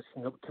Porzingis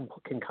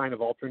can kind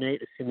of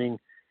alternate, assuming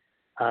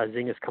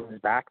Zingis comes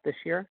back this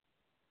year,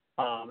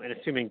 and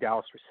assuming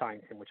Dallas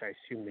resigns him, which I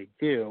assume they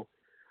do.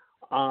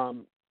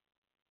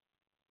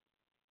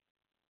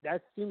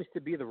 That seems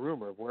to be the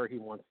rumor of where he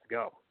wants to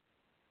go.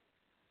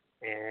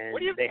 And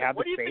they have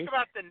the space.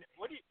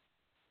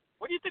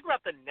 What do you think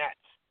about the Nets?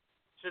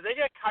 So they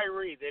get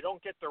Kyrie, they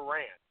don't get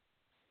Durant,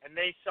 and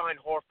they sign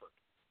Horford,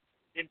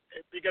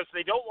 because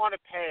they don't want to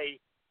pay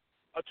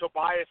a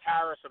Tobias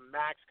Harris a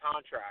max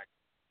contract,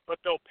 but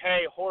they'll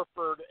pay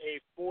Horford a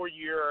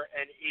 4-year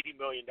and $80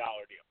 million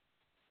deal.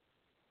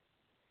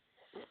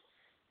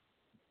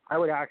 I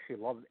would actually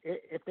love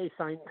it. If they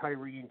sign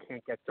Kyrie and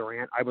can't get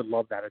Durant, I would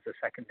love that as a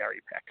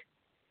secondary pick.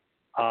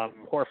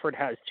 Horford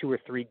has 2 or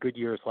 3 good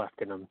years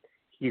left in him.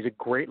 He's a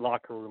great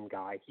locker room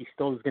guy. He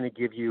still is going to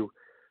give you.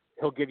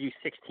 He'll give you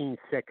 16-6.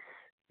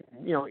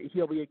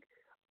 He'll be.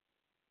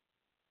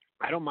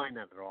 I don't mind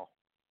that at all.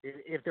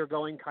 If they're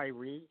going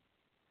Kyrie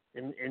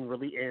and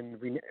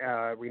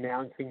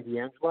renouncing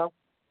D'Angelo,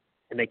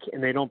 and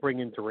they don't bring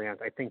in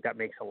Durant, I think that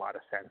makes a lot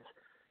of sense.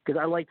 Because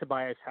I like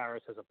Tobias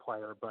Harris as a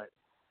player, but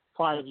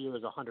 5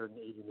 years, $180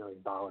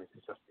 million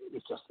is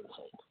just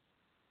insane.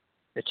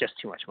 It's just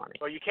too much money.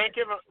 Well, you can't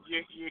give him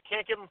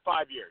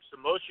 5 years. The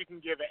most you can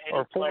give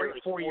any player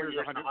is 4 years,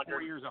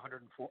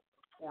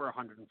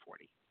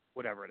 140,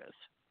 whatever it is.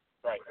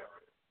 Right.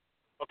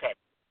 Okay.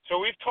 So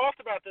we've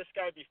talked about this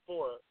guy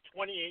before,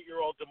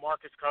 28-year-old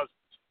DeMarcus Cousins.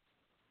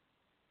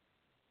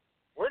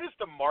 Where does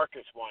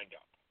DeMarcus wind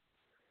up?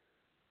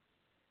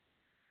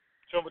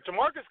 So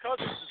DeMarcus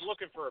Cousins is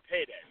looking for a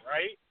payday,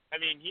 right? I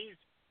mean, he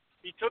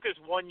took his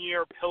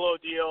 1-year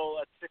pillow deal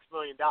at $6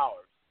 million.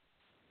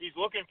 He's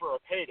looking for a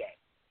payday.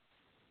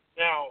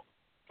 Now,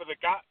 for the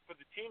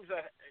teams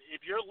that,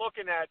 if you're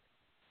looking at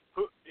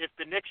if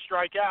the Knicks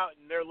strike out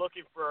and they're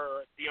looking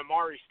for the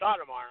Amari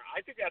Stoudemire, I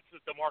think that's the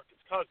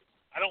DeMarcus Cousins.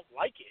 I don't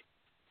like it,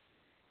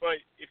 but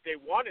if they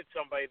wanted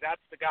somebody,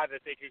 that's the guy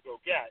that they could go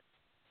get.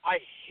 I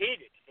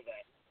hate it for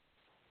that.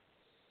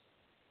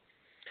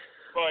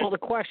 But, the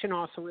question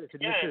also is,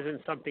 and this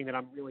isn't something that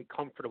I'm really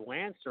comfortable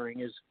answering,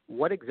 is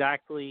what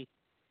exactly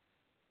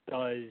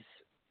does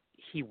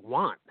he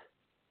want?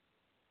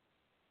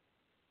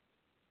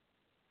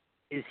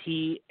 Does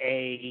he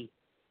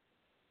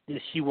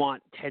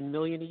want $10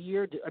 million a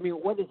year? I mean,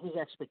 what is his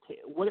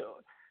expectation?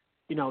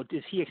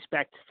 Does he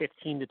expect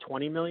 $15 to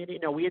 $20 million?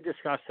 We had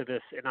discussed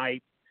this, and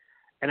I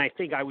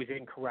think I was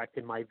incorrect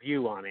in my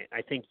view on it.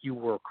 I think you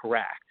were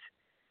correct,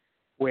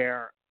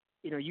 where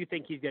you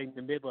think he's getting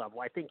the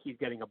mid-level. I think he's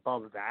getting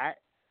above that,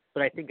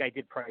 but I think I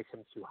did price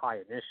him too high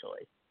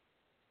initially.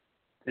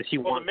 Does he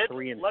want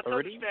 3 and 30? Let's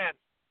understand.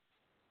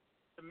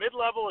 The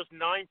mid-level is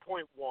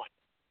 9.1.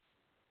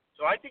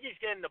 So I think he's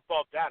getting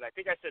above that. I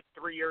think I said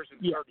 3 years and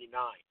 39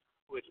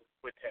 with him.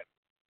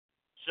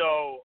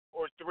 So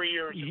or 3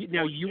 years.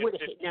 Now you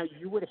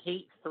would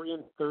hate 3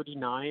 and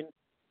 39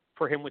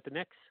 for him with the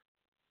Knicks.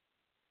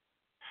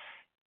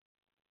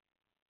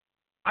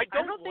 I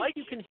don't think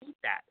you can hate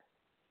that.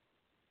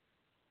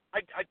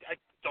 I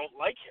don't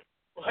like him.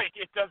 Like,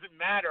 it doesn't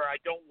matter. I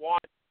don't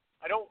want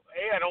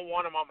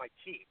him on my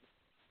team.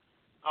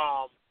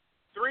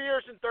 3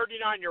 years and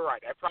 39. You're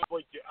right.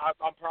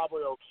 I'm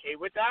probably okay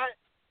with that,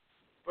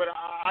 but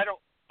I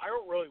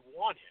don't really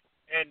want him.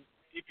 And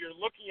if you're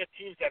looking at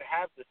teams that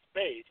have the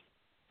space,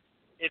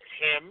 it's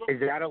him.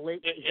 Is that a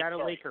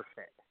Laker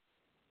fit?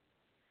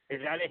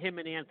 Is that a him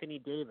and Anthony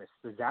Davis?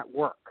 Does that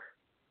work?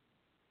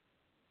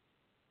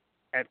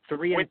 At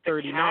 3 and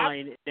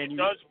 39, then it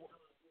works.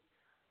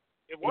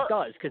 It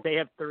does, because they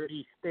have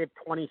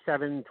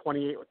 27,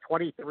 28,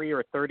 23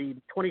 or 30,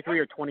 23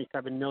 or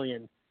 27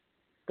 million.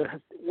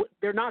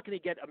 They're not going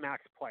to get a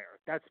max player.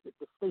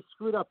 They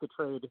screwed up the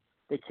trade.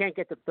 They can't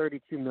get the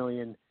 32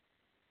 million.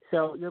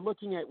 So you're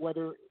looking at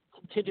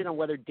contingent on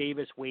whether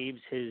Davis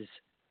waives his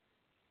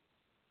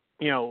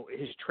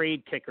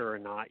trade kicker or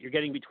not. You're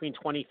getting between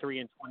 23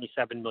 and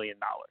 27 million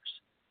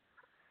dollars.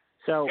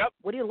 So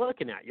What are you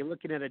looking at? You're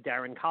looking at a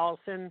Darren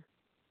Collison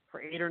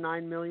for 8 or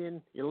 9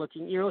 million. You're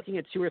looking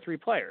at 2 or 3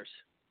 players.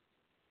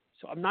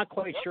 So I'm not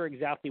quite sure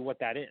exactly what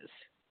that is.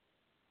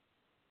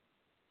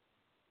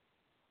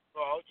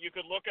 Well, you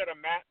could look at a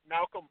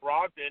Malcolm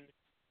Brogdon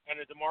and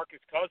a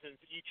DeMarcus Cousins,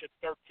 each at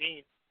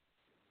 13.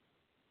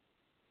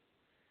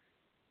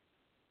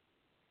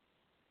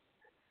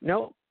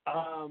 No,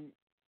 I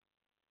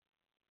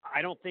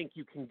don't think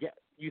you can get.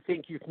 You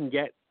think you can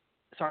get?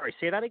 Sorry,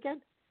 say that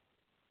again.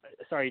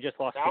 Sorry, you just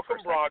lost me for a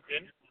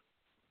second.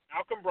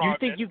 Malcolm Brogdon. You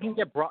think you can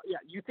get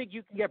You think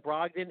you can get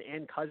Brogdon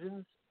and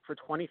Cousins for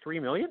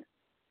 $23 million?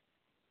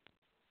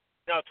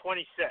 No,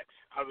 26.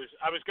 I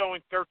was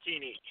going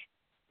 13 each.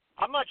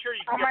 I'm not sure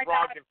you can get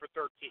Brogdon for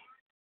 13.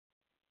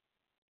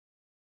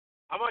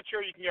 I'm not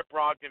sure you can get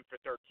Brogdon for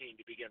 13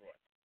 to begin with.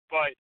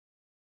 But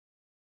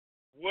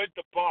would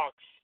the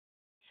Bucks,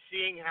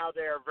 seeing how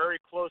they are very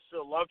close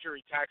to the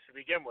luxury tax to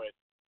begin with,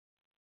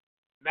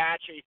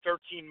 match a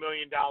 $13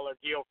 million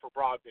deal for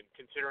Brogdon,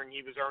 considering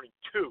he was earning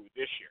 $2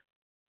 this year?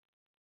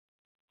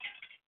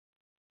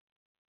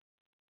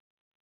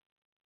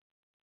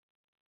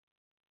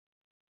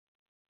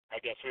 I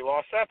guess we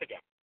lost Seth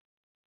again.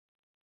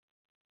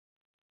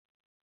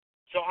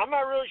 So I'm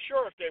not really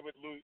sure if they would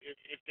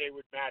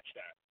match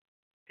that,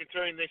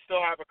 considering they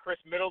still have a Chris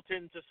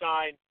Middleton to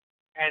sign,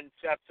 and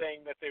Seth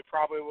saying that they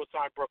probably will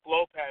sign Brook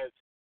Lopez.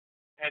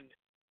 And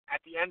at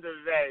the end of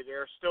the day,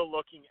 they're still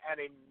looking at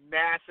a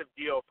massive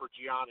deal for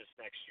Giannis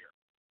next year,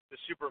 the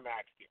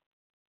Supermax deal.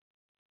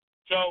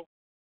 So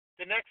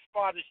the next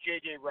spot is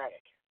J.J.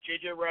 Redick.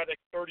 J.J. Redick,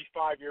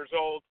 35 years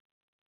old,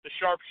 the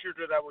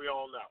sharpshooter that we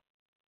all know.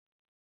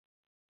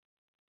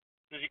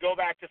 Does he go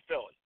back to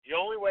Philly? The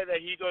only way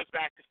that he goes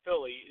back to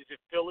Philly is if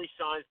Philly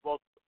signs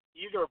both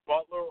either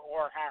Butler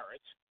or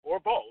Harris, or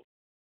both,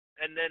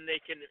 and then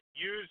they can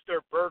use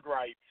their bird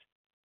rights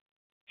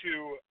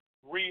to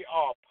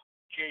re-up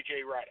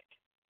J.J. Redick.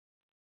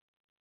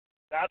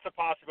 That's a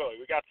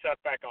possibility. We got Seth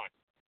back on.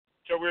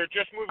 So we're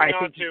just moving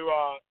on to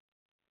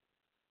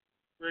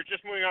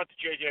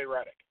J.J.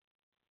 Redick.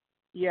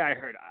 Yeah, I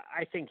heard.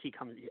 I think he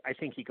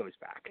goes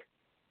back.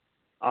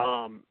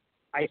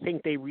 I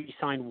think they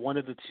re-sign one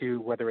of the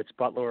two, whether it's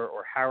Butler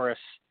or Harris,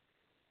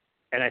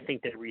 and I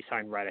think they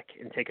re-sign Redick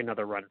and take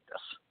another run at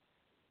this.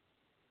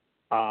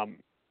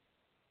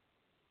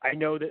 I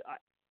know that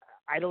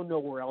I don't know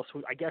where else.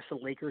 I guess the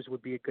Lakers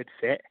would be a good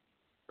fit,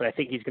 but I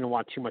think he's going to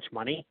want too much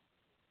money.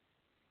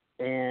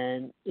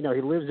 And he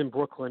lives in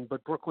Brooklyn,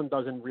 but Brooklyn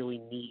doesn't really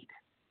need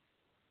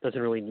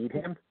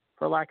him,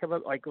 for lack of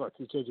look,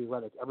 he's J.J.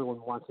 Redick.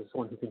 Everyone wants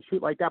someone who can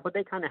shoot like that, but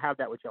they kind of have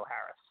that with Joe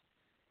Harris.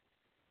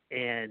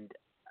 And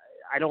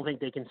I don't think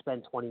they can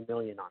spend $20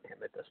 million on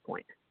him at this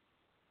point.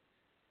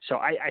 So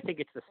I think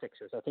it's the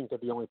Sixers. I think they're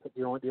the only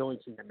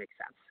team that makes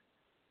sense.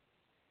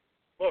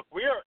 Look,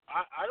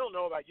 I don't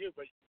know about you,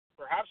 but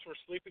perhaps we're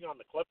sleeping on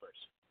the Clippers.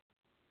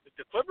 If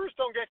the Clippers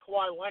don't get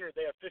Kawhi Leonard,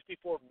 they have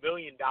 $54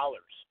 million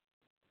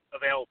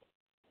available.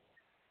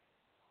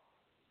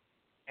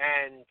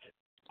 And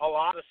a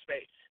lot of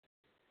space.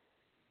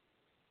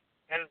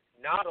 And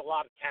not a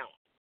lot of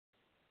talent.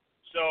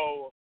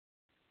 So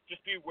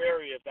just be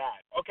wary of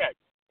that. Okay,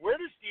 where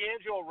does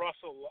D'Angelo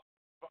Russell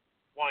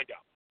wind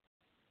up?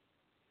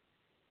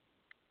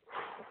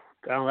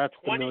 Oh, that's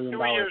the 23 $1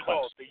 million years question.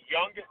 old, the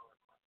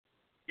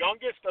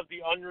youngest of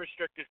the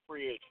unrestricted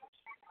free agents.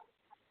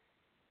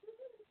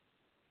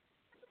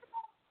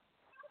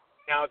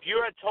 Now, if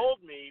you had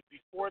told me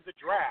before the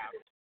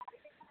draft,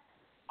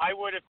 I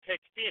would have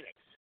picked Phoenix.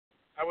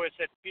 I would have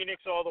said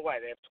Phoenix all the way.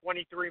 They have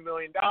 $23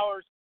 million.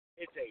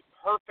 It's a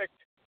perfect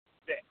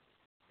fit.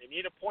 They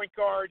need a point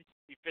guard.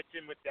 He fits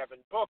in with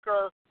Devin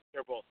Booker.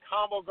 They're both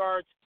combo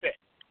guards. Fit.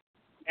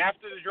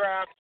 After the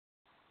draft,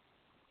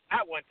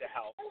 that went to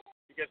hell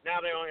because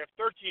now they only have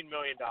 $13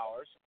 million.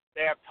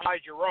 They have Ty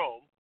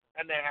Jerome,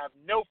 and they have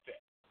no fit.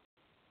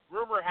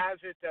 Rumor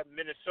has it that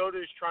Minnesota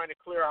is trying to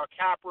clear out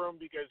cap room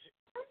because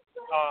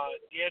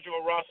D'Angelo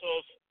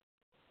Russell's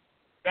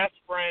best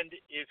friend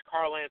is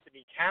Karl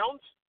Anthony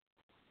Towns,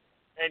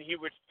 and he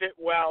would fit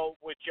well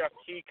with Jeff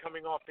Teague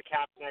coming off the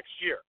cap next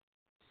year.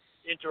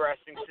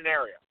 Interesting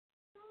scenario.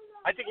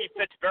 I think he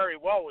fits very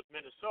well with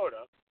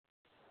Minnesota,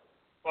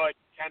 but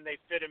can they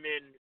fit him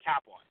in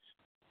cap-wise?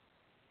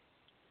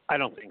 I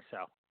don't think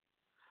so.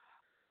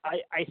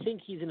 I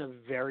think he's in a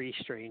very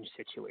strange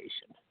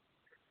situation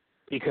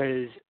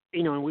because,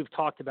 and we've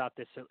talked about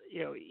this,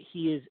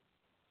 he is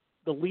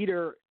the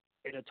leader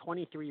in a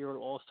 23-year-old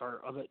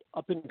all-star of an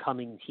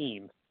up-and-coming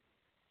team.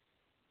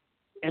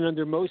 And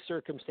under most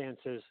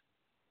circumstances,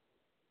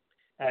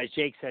 as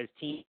Jake says,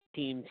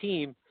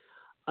 team,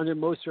 under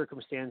most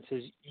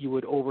circumstances, you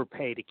would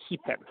overpay to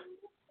keep him.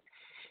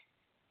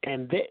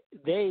 And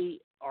they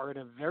are in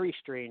a very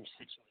strange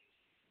situation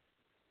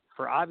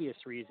for obvious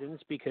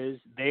reasons because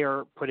they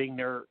are putting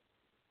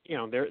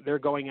they're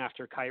going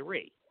after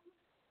Kyrie.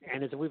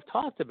 And as we've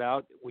talked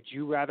about, would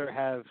you rather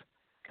have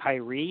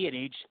Kyrie at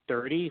age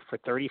 30 for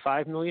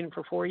 $35 million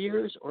for 4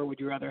 years, or would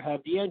you rather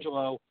have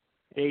D'Angelo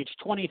at age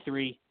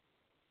 23,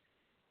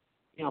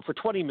 for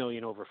 $20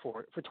 million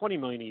for $20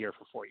 million a year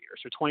for 4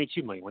 years, or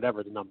 $22 million,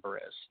 whatever the number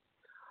is?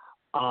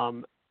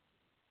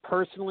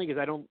 Personally,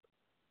 because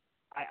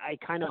I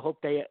kind of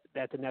hope that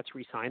the Nets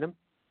re-sign him.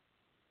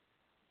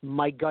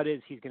 My gut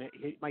is he's gone.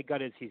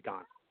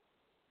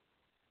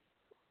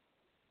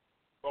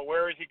 Well,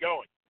 where is he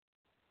going?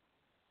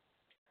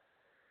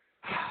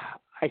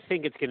 I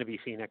think it's going to be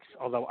Phoenix,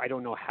 although I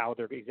don't know how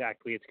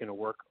it's going to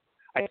work.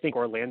 I think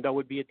Orlando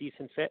would be a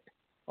decent fit,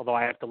 although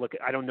I have to look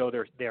at. I don't know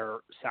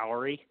their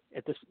salary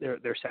at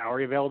their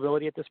salary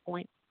availability at this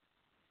point.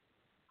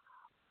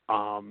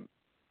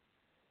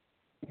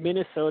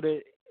 Minnesota,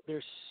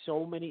 there's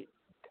so many.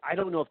 I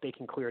don't know if they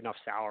can clear enough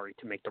salary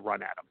to make the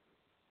run at him.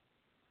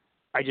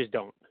 I just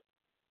don't.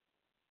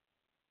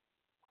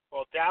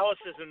 Well, Dallas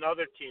is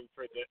another team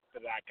for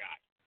that guy,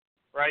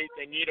 right?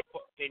 They need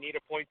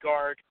a point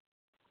guard.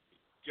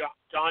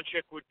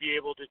 Doncic would be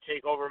able to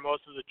take over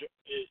most of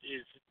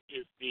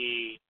is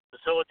the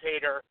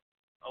facilitator,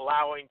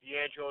 allowing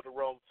D'Angelo to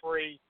roam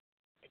free.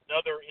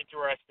 Another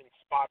interesting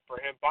spot for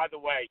him. By the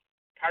way,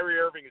 Kyrie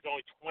Irving is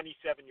only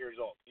 27 years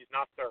old. He's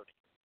not 30.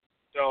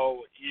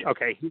 So he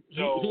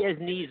has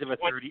knees of a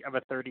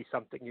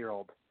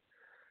 30-something-year-old.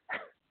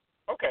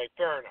 Okay,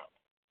 fair enough.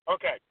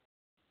 Okay,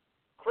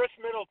 Chris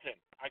Middleton,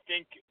 I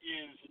think,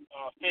 is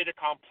fait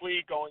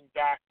accompli going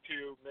back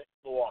to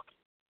Milwaukee.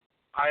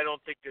 I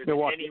don't think there's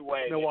any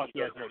way Milwaukee that he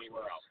has goes no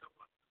anywhere choice. else.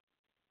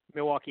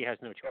 Milwaukee has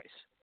no choice.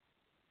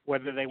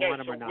 Whether they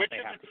want him or not, they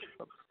have to keep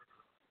him.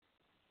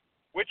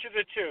 Which of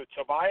the two,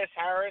 Tobias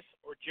Harris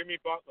or Jimmy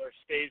Butler,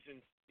 stays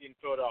in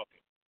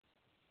Philadelphia?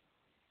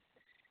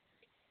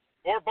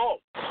 Or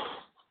both?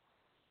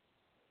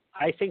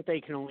 I think they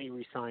can only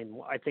re-sign.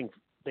 I think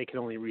they can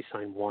only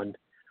re-sign one.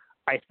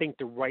 I think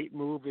the right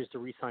move is to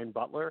re-sign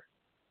Butler.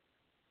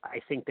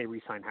 I think they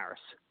re-sign Harris.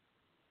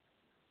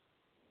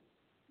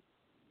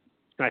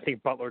 And I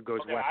think Butler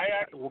goes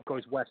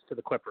west to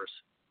the Clippers.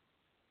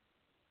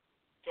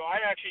 So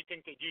I actually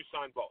think they do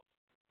sign both.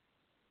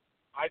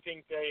 I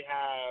think they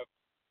have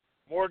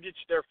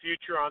mortgaged their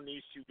future on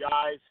these two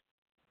guys,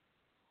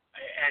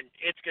 and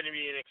it's going to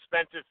be an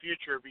expensive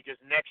future because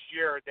next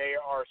year they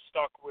are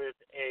stuck with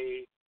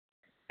a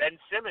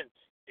Ben Simmons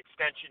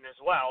extension as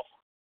well.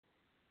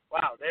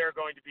 Wow, they are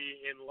going to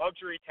be in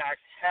luxury tax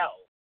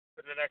hell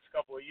for the next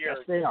couple of years.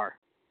 Yes, they are.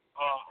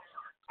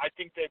 I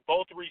think they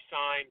both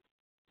re-sign.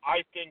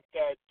 I think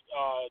that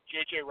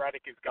J.J.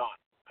 Redick is gone.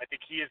 I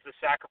think he is the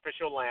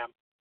sacrificial lamb.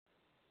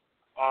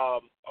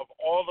 Of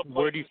all the places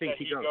where do you think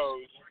that he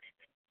goes?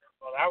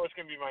 Well, that was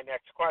going to be my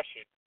next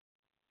question.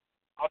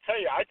 I'll tell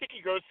you, I think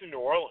he goes to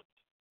New Orleans.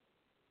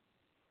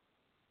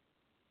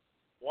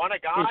 Want a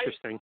guy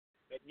Interesting.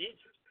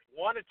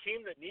 want a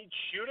team that needs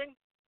shooting?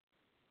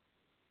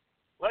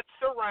 Let's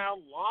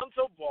surround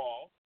Lonzo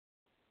Ball,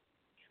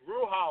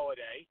 Drew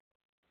Holiday,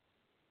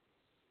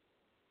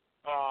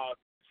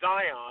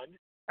 Zion,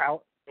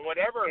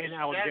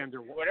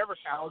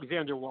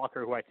 Alexander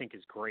Walker, who I think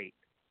is great.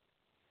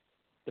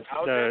 The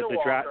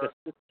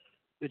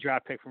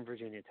draft pick from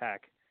Virginia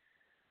Tech.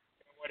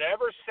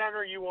 Whatever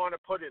center you want to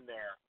put in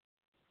there,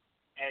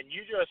 and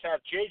you just have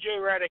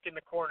J.J. Redick in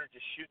the corner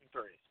just shooting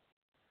threes.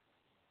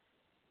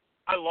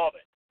 I love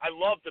it. I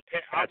love the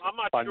pick. I'm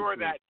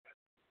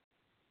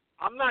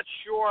not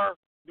sure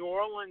New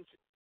Orleans'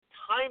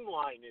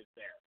 timeline is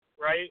there,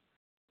 right?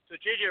 So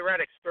J.J.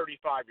 Redick's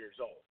 35 years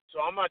old.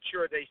 So I'm not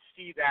sure they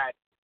see that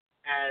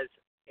as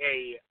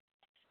a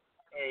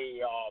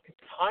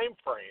time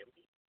frame.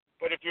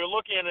 But if you're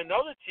looking at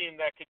another team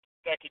that could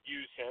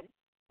use him,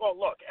 well,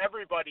 look,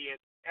 everybody in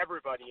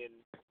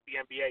the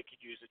NBA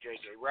could use a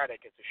J.J.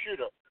 Redick as a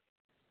shooter.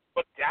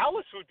 But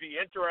Dallas would be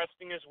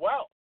interesting as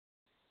well.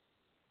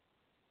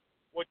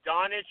 With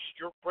Doncic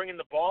bringing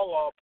the ball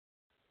up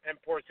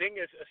and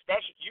Porzingis,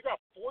 especially, you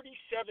got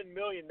 $47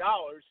 million.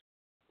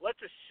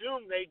 Let's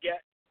assume they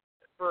get,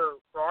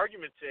 for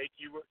argument's sake,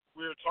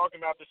 we were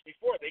talking about this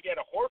before, they get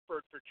a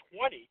Horford for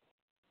 20,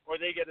 or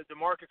they get a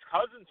DeMarcus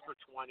Cousins for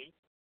 20.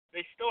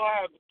 they still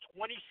have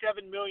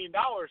 $27 million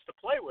to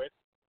play with.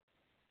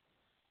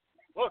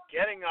 Look,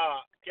 getting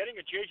a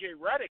J.J.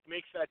 Redick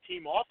makes that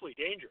team awfully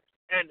dangerous.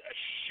 And a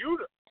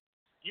shooter.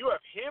 You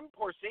have him,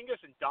 Porzingis,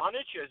 and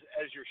Doncic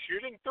as your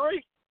shooting three?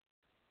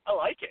 I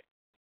like it.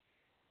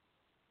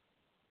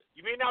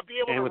 You may not be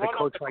able to run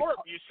up the court,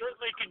 but you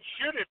certainly can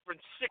shoot it from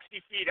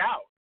 60 feet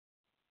out.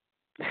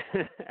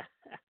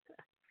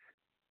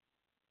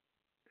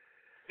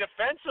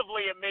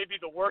 Defensively, it may be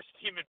the worst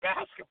team in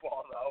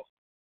basketball, though.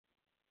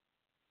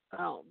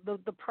 Well,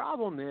 the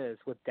problem is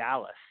with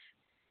Dallas,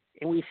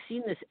 and we've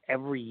seen this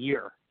every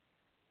year.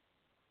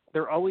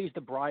 They're always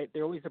the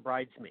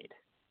bridesmaid.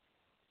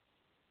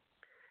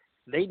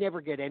 They never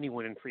get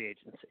anyone in free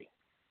agency.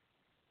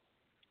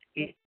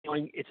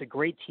 It's a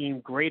great team,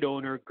 great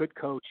owner, good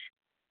coach,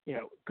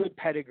 good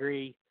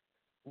pedigree,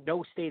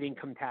 no state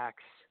income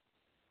tax.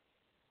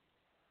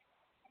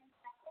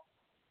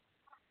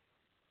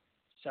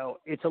 So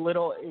it's a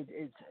little,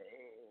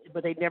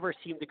 but they never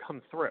seem to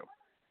come through.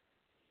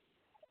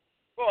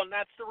 Well, and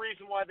that's the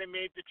reason why they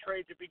made the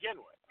trade to begin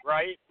with,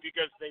 right?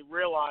 Because they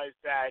realized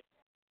that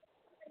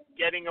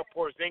getting a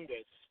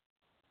Porzingis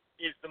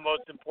is the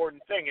most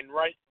important thing. And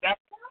that,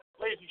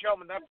 ladies and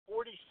gentlemen, that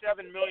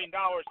 $47 million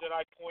that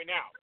I point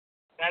out,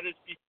 that is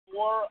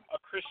before a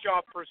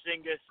Kristaps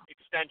Porzingis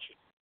extension.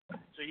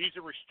 So he's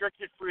a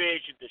restricted free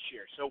agent this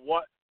year. So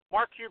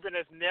Mark Cuban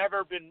has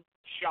never been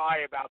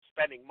shy about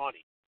spending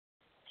money.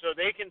 So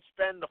they can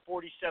spend the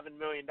 $47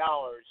 million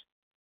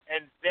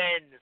and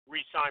then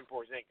re-sign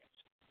Porzingis.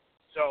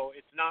 So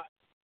it's not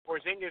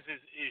Porzingis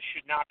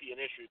should not be an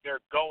issue.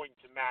 They're going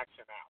to max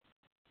him out,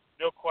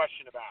 no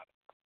question about it.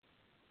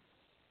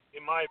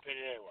 In my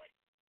opinion, anyway.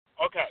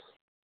 Okay.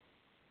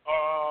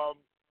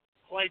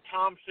 Klay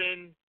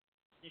Thompson,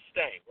 he's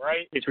staying,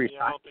 right? He's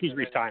resigning. He's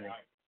resigning.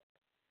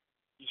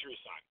 He's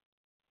resigning.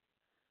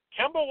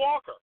 Kemba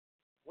Walker,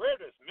 where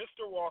does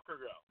Mr.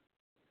 Walker go?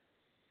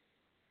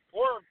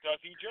 Or does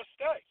he just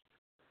stay?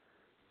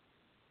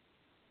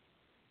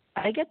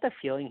 I get the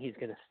feeling he's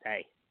going to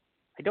stay.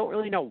 I don't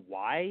really know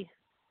why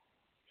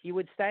he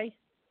would stay,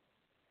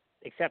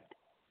 except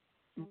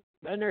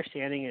my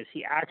understanding is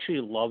he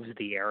actually loves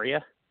the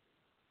area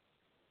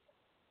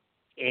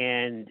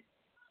and,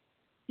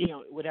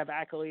 would have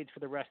accolades for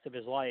the rest of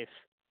his life,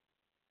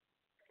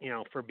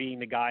 for being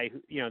the guy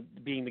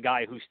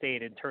who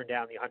stayed and turned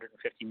down the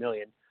 $150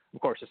 million, of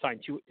course, to sign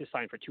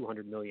for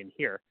 $200 million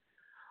here.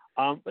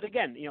 But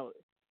again,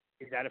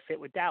 is that a fit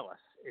with Dallas?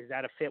 Is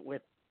that a fit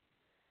with?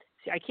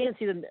 See, I can't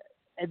see them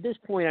at this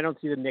point. I don't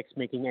see the Knicks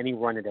making any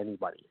run at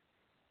anybody.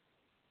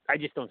 I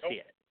just don't see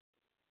it.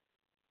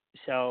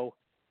 So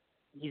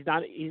he's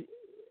not.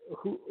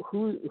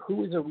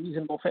 Who is a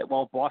reasonable fit?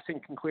 Well, Boston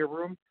can clear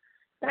room.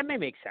 That may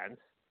make sense,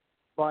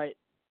 but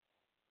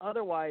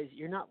otherwise,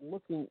 you're not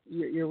looking.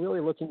 You're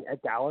really looking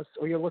at Dallas,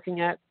 or you're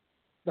looking at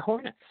the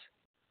Hornets.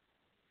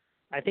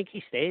 I think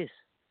he stays.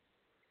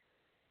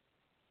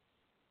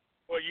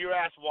 Well, you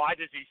asked why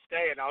does he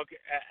stay, and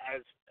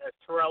as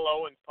Terrell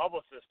Owens'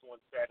 publicist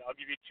once said, I'll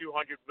give you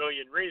 200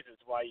 million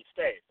reasons why he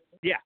stays.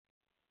 Yeah.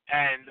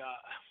 And,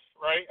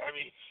 right, I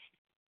mean,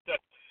 that's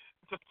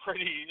a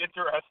pretty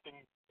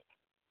interesting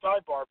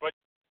sidebar. But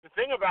the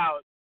thing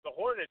about the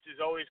Hornets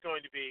is always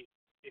going to be,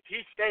 if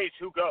he stays,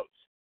 who goes?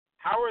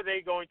 How are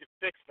they going to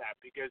fix that?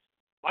 Because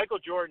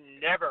Michael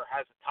Jordan never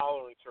has a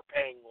tolerance for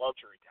paying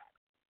luxury tax,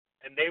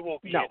 and they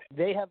will be in it.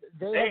 They have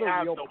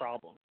a real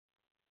problem.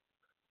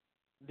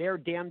 They're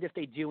damned if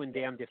they do and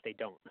damned if they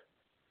don't.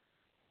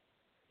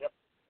 Yep.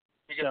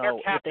 Because they're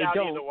capped out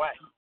either way.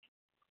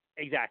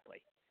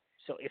 Exactly.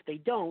 So if they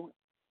don't,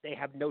 they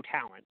have no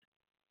talent.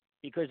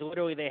 Because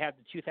literally they have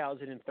the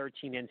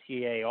 2013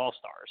 NCAA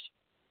All-Stars.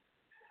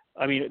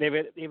 I mean, they've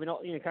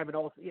kind of an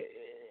all.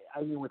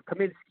 I mean, with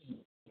Kaminsky,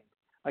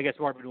 I guess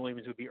Marvin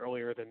Williams would be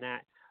earlier than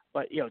that.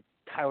 But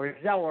Tyler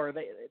Zeller,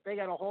 they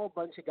got a whole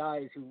bunch of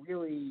guys who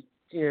really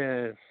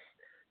good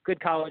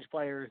college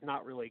players,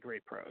 not really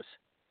great pros.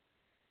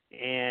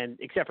 And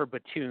except for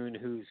Batum,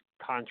 whose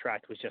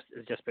contract has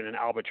just been an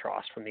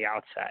albatross from the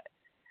outset,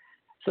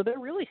 so they're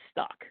really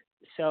stuck.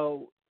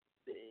 So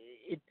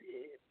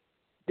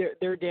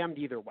they're damned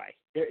either way.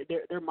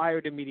 They're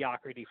mired in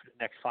mediocrity for the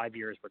next 5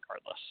 years,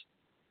 regardless.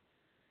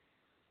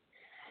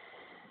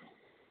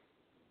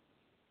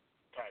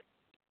 Okay.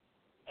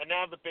 And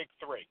now the big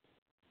three.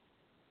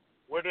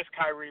 Where does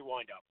Kyrie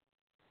wind up?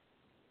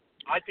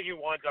 I think he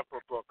winds up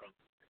with Brooklyn.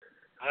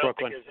 I don't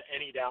think there's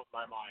any doubt in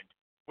my mind.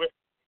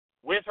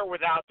 With or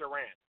without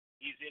Durant,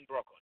 he's in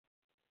Brooklyn.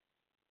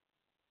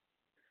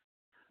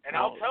 And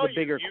I'll tell you,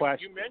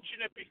 you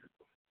mentioned it.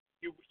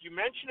 You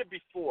mentioned it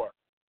before.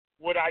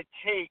 Would I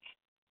take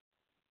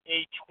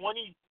a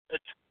 $23,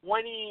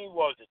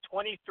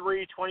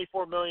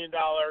 $24 million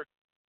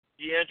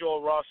D'Angelo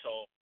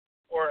Russell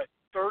or a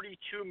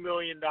 $32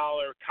 million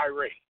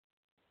Kyrie?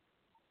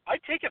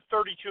 I'd take a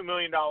 $32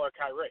 million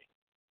Kyrie.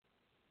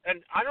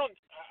 And I don't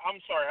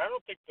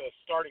think the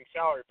starting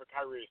salary for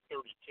Kyrie is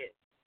 32.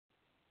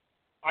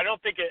 I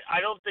don't think the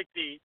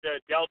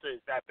delta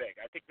is that big.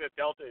 I think the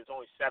delta is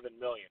only $7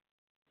 million.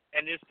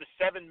 And is the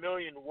 $7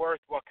 million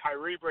worth what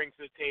Kyrie brings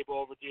to the table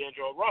over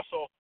D'Angelo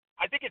Russell?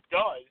 I think it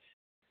does.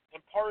 And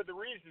part of the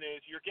reason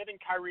is you're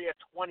getting Kyrie at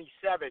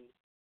 27.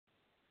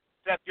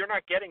 Seth, you're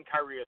not getting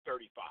Kyrie at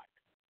 35.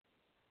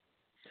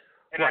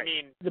 And right. I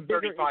mean, the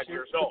 35 issue,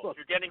 years old. Look,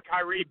 you're getting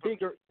Kyrie from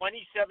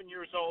 27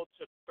 years old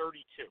to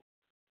 32.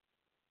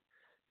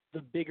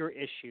 The bigger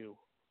issue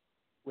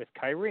with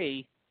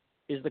Kyrie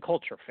is the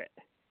culture fit.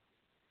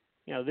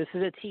 This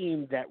is a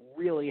team that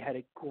really had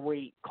a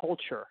great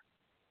culture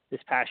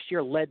this past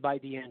year, led by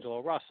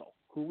D'Angelo Russell,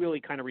 who really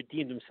kind of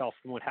redeemed himself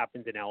from what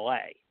happened in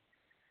L.A.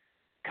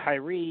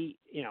 Kyrie,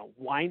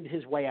 whined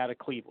his way out of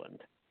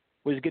Cleveland,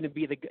 was going to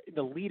be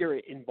the leader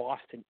in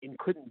Boston and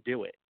couldn't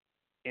do it,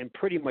 and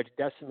pretty much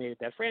decimated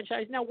that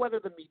franchise. Now, whether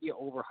the media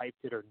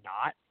overhyped it or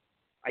not,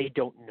 I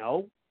don't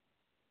know,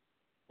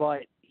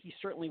 but he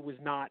certainly was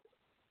not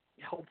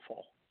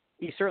helpful.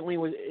 He certainly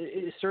was.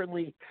 There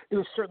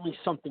was certainly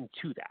something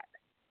to that.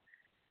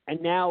 And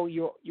now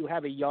you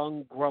have a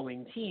young,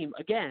 growing team.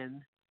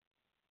 Again,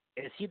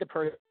 is he the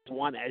person you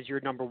want as your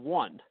number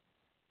one?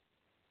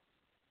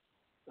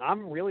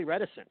 I'm really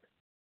reticent.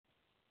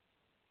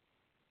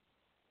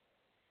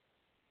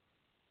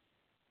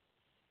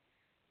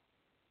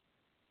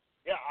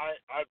 Yeah,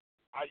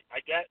 I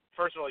get.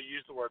 First of all, you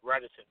used the word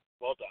reticent.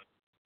 Well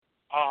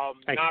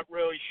done. Not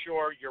really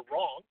sure you're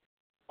wrong.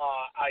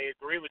 I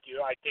agree with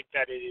you. I think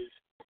that it is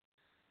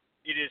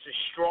a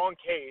strong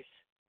case.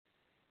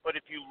 But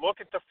if you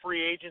look at the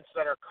free agents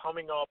that are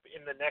coming up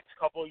in the next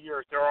couple of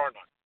years, there are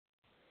none.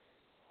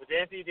 With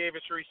Anthony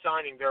Davis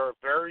re-signing, there are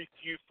very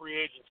few free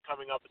agents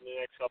coming up in the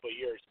next couple of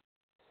years.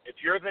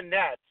 If you're the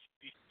Nets,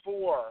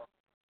 before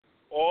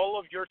all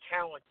of your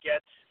talent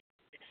gets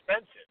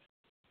expensive,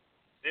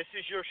 this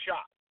is your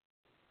shot.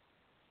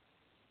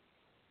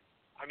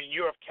 I mean,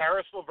 you have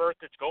Karis LeVert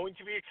that's going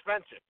to be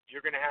expensive.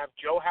 You're going to have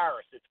Joe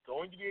Harris that's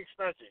going to be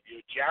expensive. You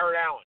have Jared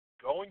Allen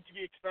going to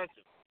be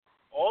expensive.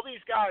 All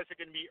these guys are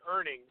going to be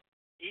earning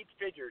 8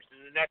 figures in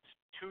the next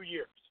 2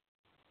 years.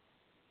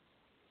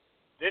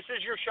 This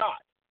is your shot.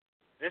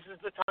 This is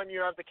the time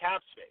you have the cap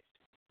space.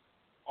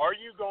 Are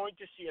you going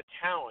to see a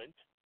talent?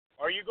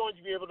 Are you going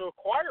to be able to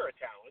acquire a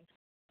talent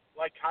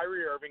like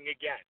Kyrie Irving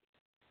again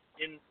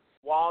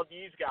while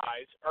these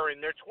guys are in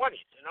their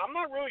 20s? And I'm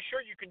not really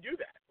sure you can do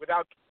that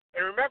without –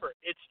 and remember,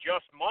 it's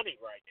just money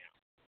right now.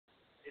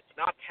 It's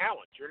not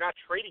talent. You're not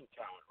trading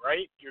talent,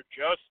 right? You're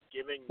just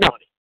giving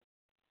money.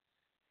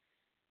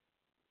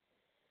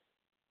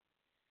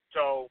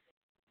 So,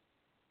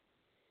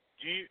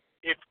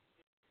 if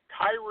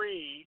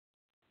Kyrie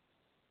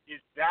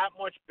is that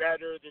much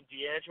better than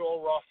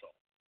D'Angelo Russell,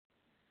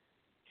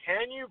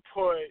 can you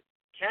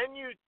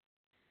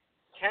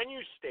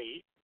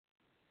state?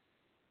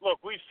 Look,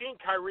 we've seen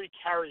Kyrie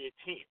carry a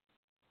team.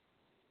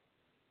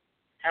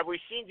 Have we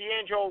seen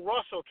D'Angelo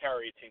Russell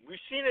carry a team?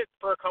 We've seen it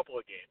for a couple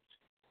of games,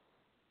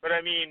 but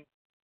I mean,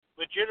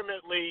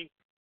 legitimately.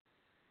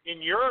 In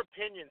your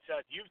opinion,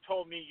 Seth, you've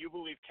told me you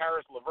believe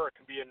Karis LeVert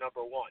can be a number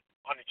one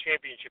on a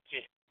championship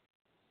team.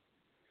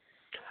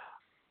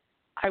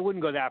 I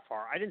wouldn't go that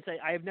far.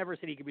 I have never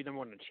said he could be number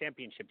one on a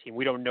championship team.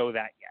 We don't know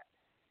that yet.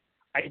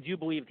 I do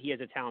believe he has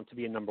a talent to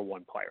be a number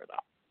one player,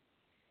 though.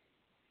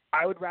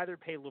 I would rather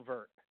pay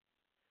LeVert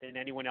than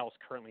anyone else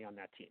currently on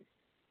that team.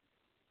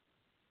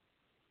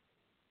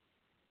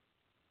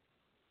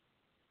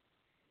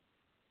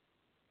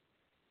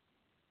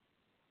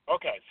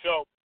 Okay,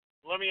 so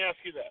let me ask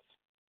you this.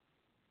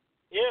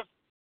 If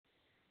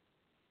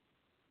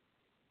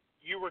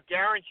you were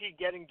guaranteed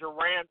getting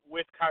Durant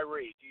with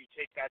Kyrie, do you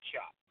take that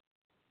shot?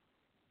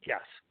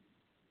 Yes.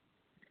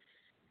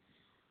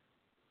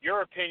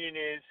 Your opinion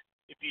is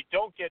if you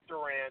don't get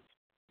Durant,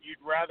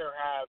 you'd rather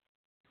have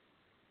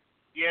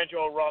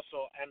D'Angelo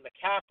Russell and the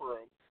cap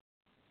room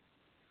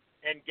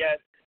and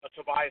get a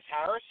Tobias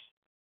Harris?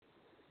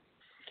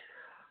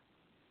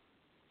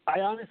 I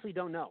honestly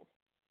don't know.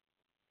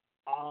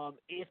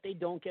 If they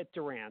don't get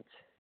Durant,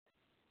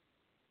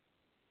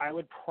 I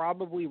would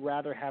probably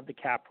rather have the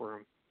cap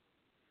room.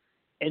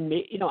 And,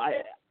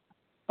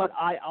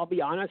 I'll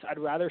be honest, I'd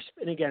rather,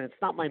 and again, it's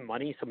not my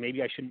money, so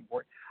maybe I shouldn't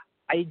worry.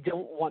 I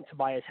don't want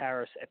Tobias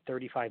Harris at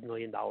 $35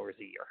 million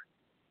a year.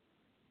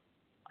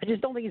 I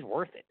just don't think he's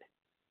worth it.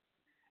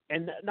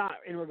 And not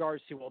in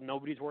regards to,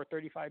 nobody's worth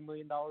 $35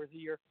 million a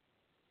year.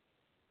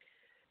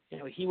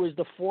 He was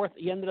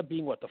he ended up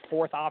being the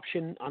fourth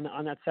option on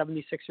that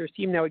 76ers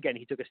team. Now, again,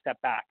 he took a step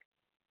back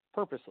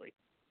purposely.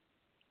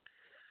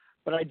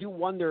 But I do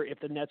wonder if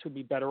the Nets would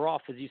be better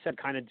off, as you said,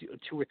 kind of do a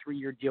 2 or 3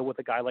 year deal with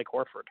a guy like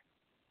Horford,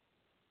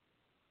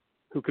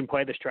 who can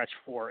play the stretch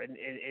four and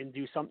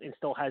do something and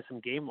still has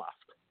some game left.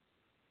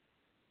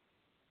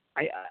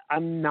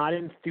 I'm not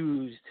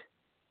enthused.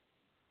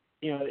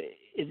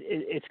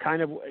 It's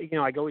kind of,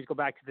 I always go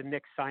back to the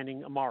Knicks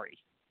signing Amari.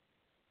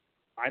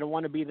 I don't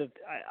want to be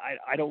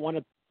I don't want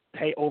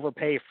to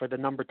overpay for the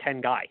number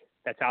 10 guy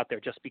that's out there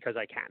just because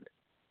I can.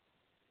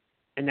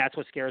 And that's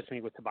what scares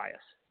me with Tobias.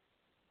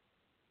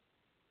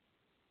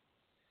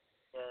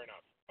 Fair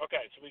enough.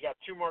 Okay, so we got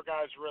 2 more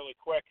guys really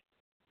quick,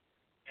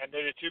 and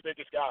they're the 2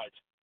 biggest guys.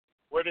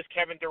 Where does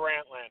Kevin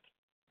Durant land?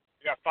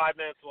 We got 5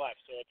 minutes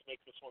left, so let's make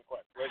this one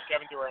quick. Where does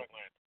Kevin Durant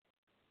land?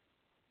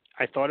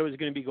 I thought it was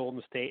going to be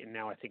Golden State, and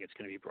now I think it's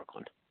going to be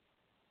Brooklyn.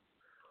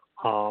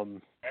 Okay.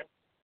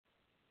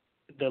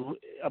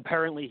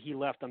 Apparently he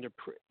left under,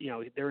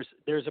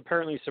 there's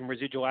apparently some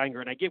residual anger,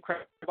 and I give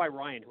credit to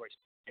Ryan, who I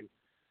spoke to a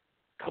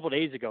couple of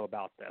days ago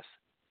about this.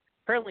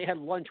 Apparently had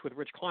lunch with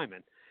Rich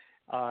Kleiman,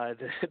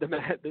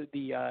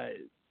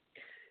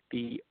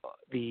 the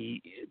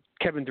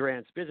Kevin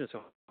Durant's business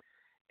owner,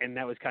 and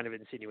that was kind of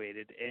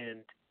insinuated.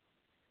 And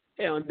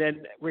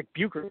then Rick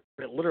Bucher,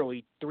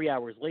 literally 3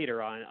 hours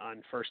later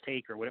on First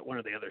Take or one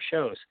of the other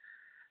shows,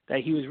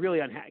 that he was really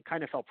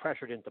kind of felt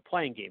pressured into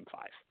playing Game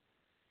 5.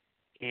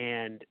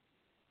 And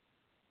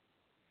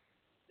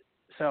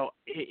so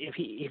if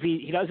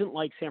he doesn't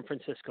like San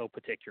Francisco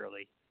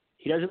particularly,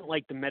 he doesn't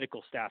like the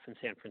medical staff in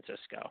San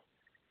Francisco.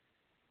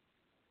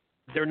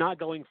 They're not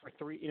going for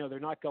they're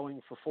not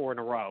going for 4 in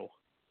a row.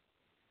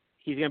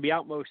 He's going to be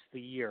out most of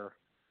the year.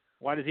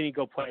 Why doesn't he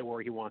go play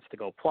where he wants to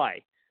go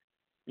play?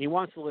 He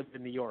wants to live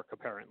in New York,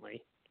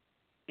 apparently.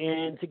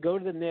 And to go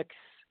to the Knicks,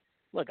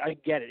 look, I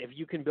get it. If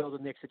you can build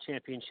a Knicks a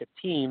championship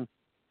team,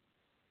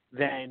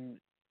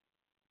 then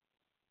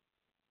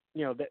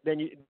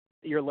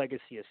your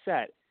legacy is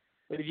set.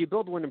 But if you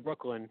build one in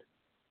Brooklyn,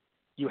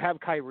 you have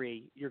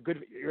Kyrie.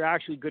 You're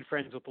actually good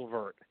friends with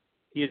LeVert.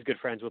 He is good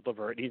friends with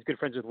LeVert. He's good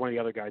friends with one of the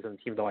other guys on the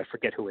team, though I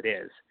forget who it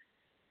is.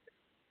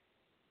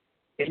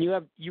 And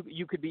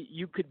you could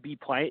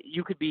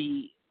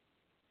be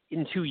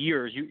in 2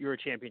 years you're a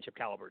championship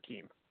caliber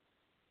team,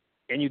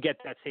 and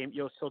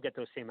you'll still get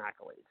those same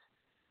accolades.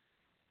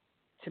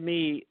 To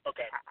me,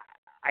 okay.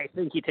 I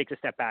think he takes a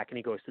step back and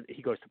he goes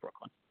to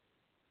Brooklyn.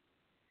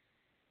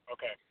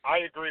 Okay, I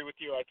agree with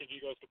you. I think he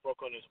goes to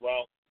Brooklyn as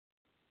well.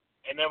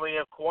 And then we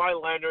have Kawhi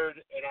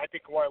Leonard, and I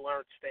think Kawhi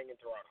Leonard's staying in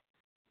Toronto.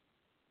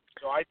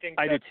 So I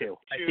do too.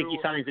 I think he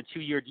signs a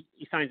 2-year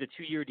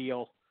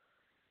deal.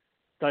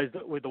 Does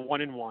with the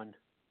 1-1.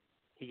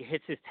 He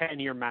hits his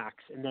 10-year max,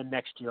 and then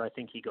next year I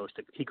think he goes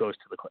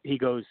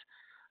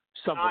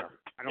somewhere.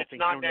 It's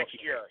not next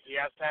year. He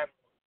has to have.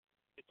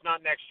 It's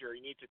not next year.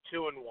 He needs a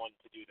 2-1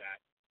 to do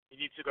that.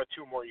 He needs to go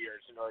 2 more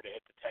years in order to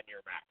hit the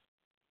 10-year max.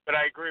 But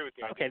I agree with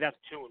you. Okay,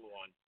 that's 2-1.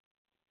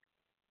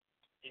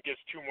 He gets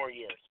 2 more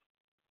years.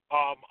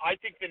 I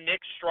think the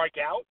Knicks strike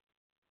out.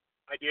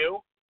 I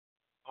do.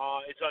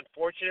 It's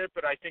unfortunate,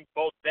 but I think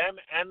both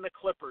them and the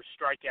Clippers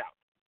strike out,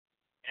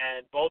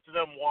 and both of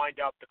them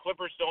wind up. The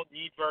Clippers don't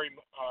need to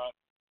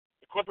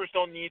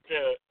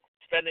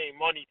spend any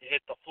money to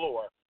hit the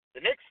floor.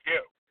 The Knicks do.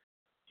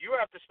 You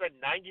have to spend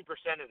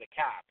 90% of the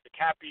cap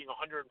being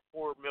 $104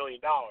 million.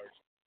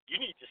 You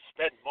need to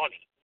spend money.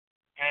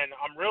 And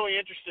I'm really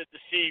interested to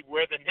see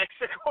where the Knicks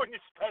are going to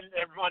spend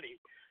their money,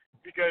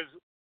 because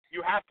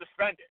you have to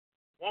spend it.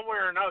 One way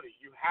or another,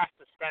 you have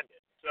to spend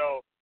it.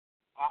 So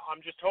I'm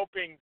just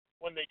hoping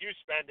when they do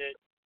spend it,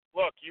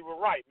 look, you were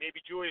right.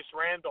 Maybe Julius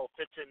Randle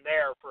fits in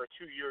there for a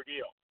 2-year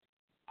deal.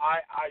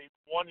 I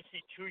want to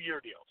see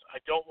 2-year deals. I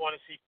don't want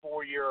to see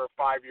 4-year or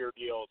 5-year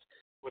deals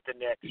with the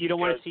Knicks. You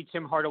don't want to see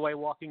Tim Hardaway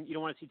walking. You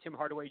don't want to see Tim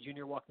Hardaway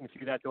Jr. walking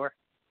through that door.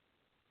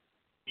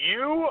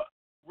 You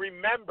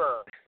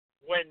remember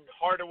when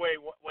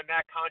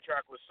that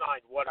contract was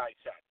signed, what I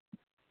said.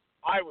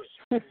 I was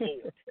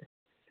floored.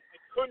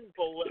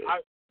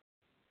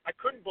 I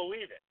couldn't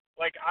believe it.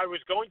 Like, I was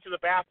going to the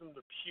bathroom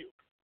to puke.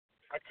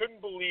 I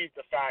couldn't believe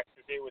the fact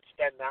that they would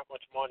spend that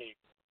much money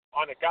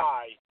on a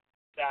guy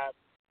that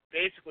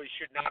basically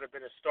should not have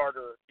been a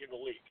starter in the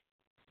league.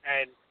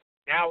 And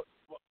now,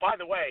 by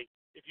the way,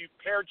 if you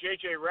pair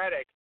J.J.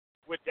 Redick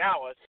with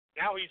Dallas,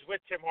 now he's with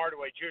Tim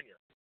Hardaway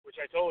Jr., which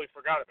I totally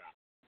forgot about,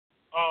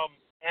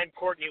 and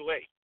Courtney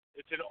Lee.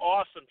 It's an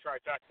awesome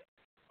trifecta.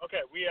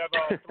 Okay, we have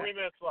 3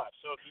 minutes left,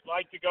 so if you'd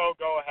like to go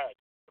ahead.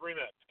 3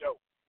 minutes,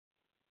 go.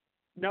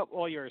 Nope,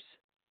 all yours.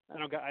 I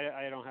don't got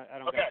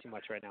too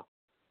much right now.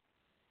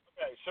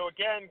 Okay, so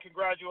again,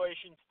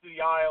 congratulations to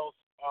the Isles.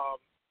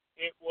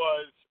 It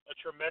was a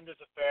tremendous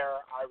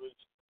affair. I was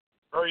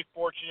very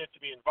fortunate to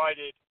be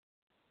invited.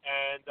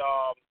 And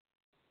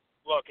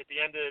look, at the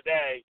end of the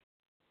day,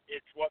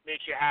 it's what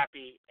makes you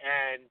happy.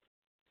 And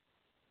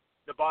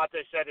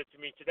Nabate said it to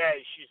me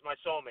today. She's my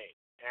soulmate.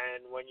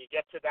 And when you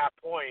get to that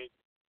point,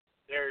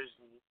 there's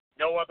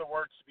no other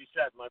words to be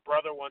said. My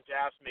brother once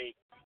asked me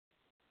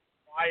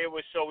why it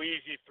was so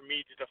easy for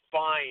me to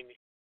define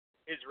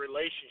his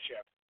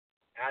relationship.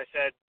 And I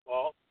said,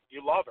 well,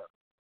 you love her.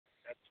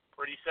 That's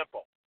pretty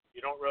simple.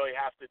 You don't really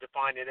have to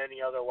define it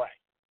any other way.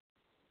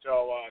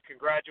 So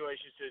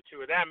congratulations to the two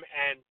of them.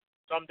 And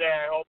someday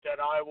I hope that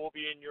I will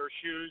be in your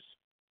shoes.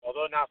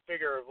 Although not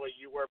figuratively,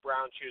 you wear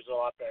brown shoes a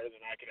lot better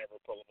than I could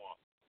ever pull them off.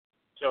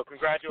 So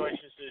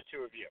congratulations to the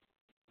two of you.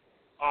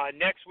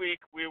 Next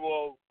week we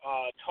will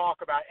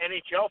talk about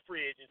NHL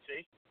free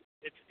agency.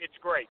 It's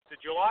great. The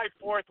July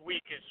 4th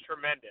week is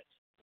tremendous.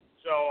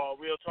 So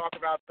we'll talk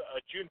about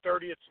June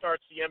 30th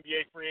starts the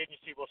NBA free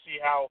agency. We'll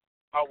see how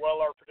well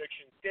our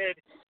predictions did,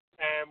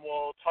 and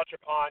we'll touch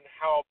upon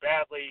how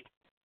badly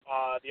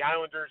the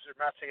Islanders are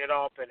messing it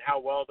up and how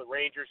well the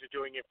Rangers are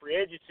doing in free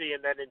agency.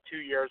 And then in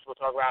 2 years, we'll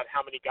talk about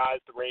how many guys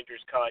the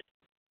Rangers cut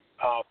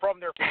from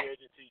their free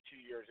agency 2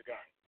 years ago.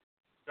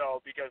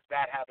 So, because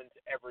that happens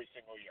every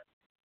single year.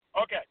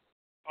 Okay.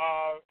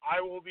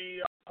 I will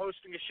be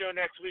hosting a show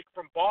next week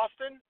from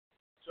Boston.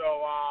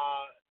 So,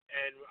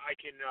 and I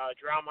can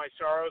drown my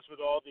sorrows with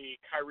all the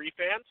Kyrie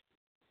fans.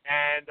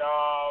 And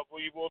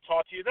we will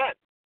talk to you then.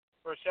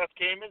 For Seth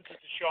Kamens, this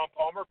is Sean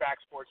Palmer,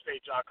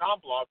 backsportspage.com,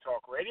 Blog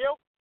Talk Radio.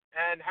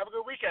 And have a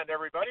good weekend,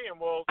 everybody,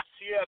 and we'll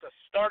see you at the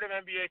start of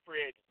NBA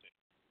free agency.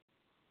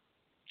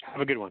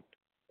 Have a good one.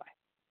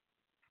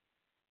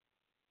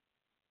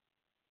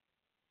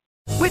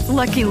 With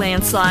Lucky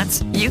Land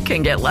Slots, you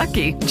can get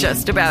lucky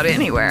just about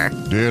anywhere.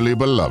 Dearly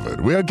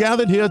beloved, we are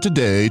gathered here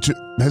today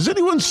to... Has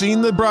anyone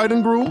seen the bride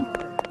and groom?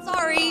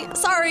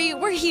 Sorry,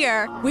 we're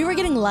here. We were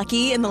getting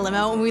lucky in the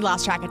limo and we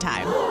lost track of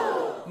time.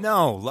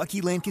 No,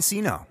 Lucky Land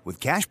Casino, with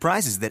cash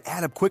prizes that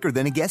add up quicker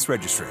than a guest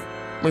registry.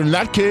 In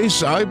that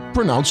case, I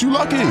pronounce you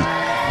lucky.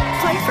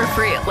 Play for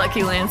free at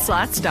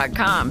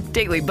LuckyLandSlots.com.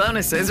 Daily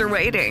bonuses are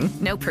waiting.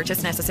 No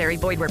purchase necessary.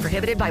 Void where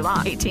prohibited by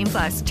law.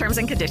 18+. Terms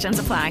and conditions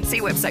apply.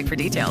 See website for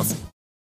details.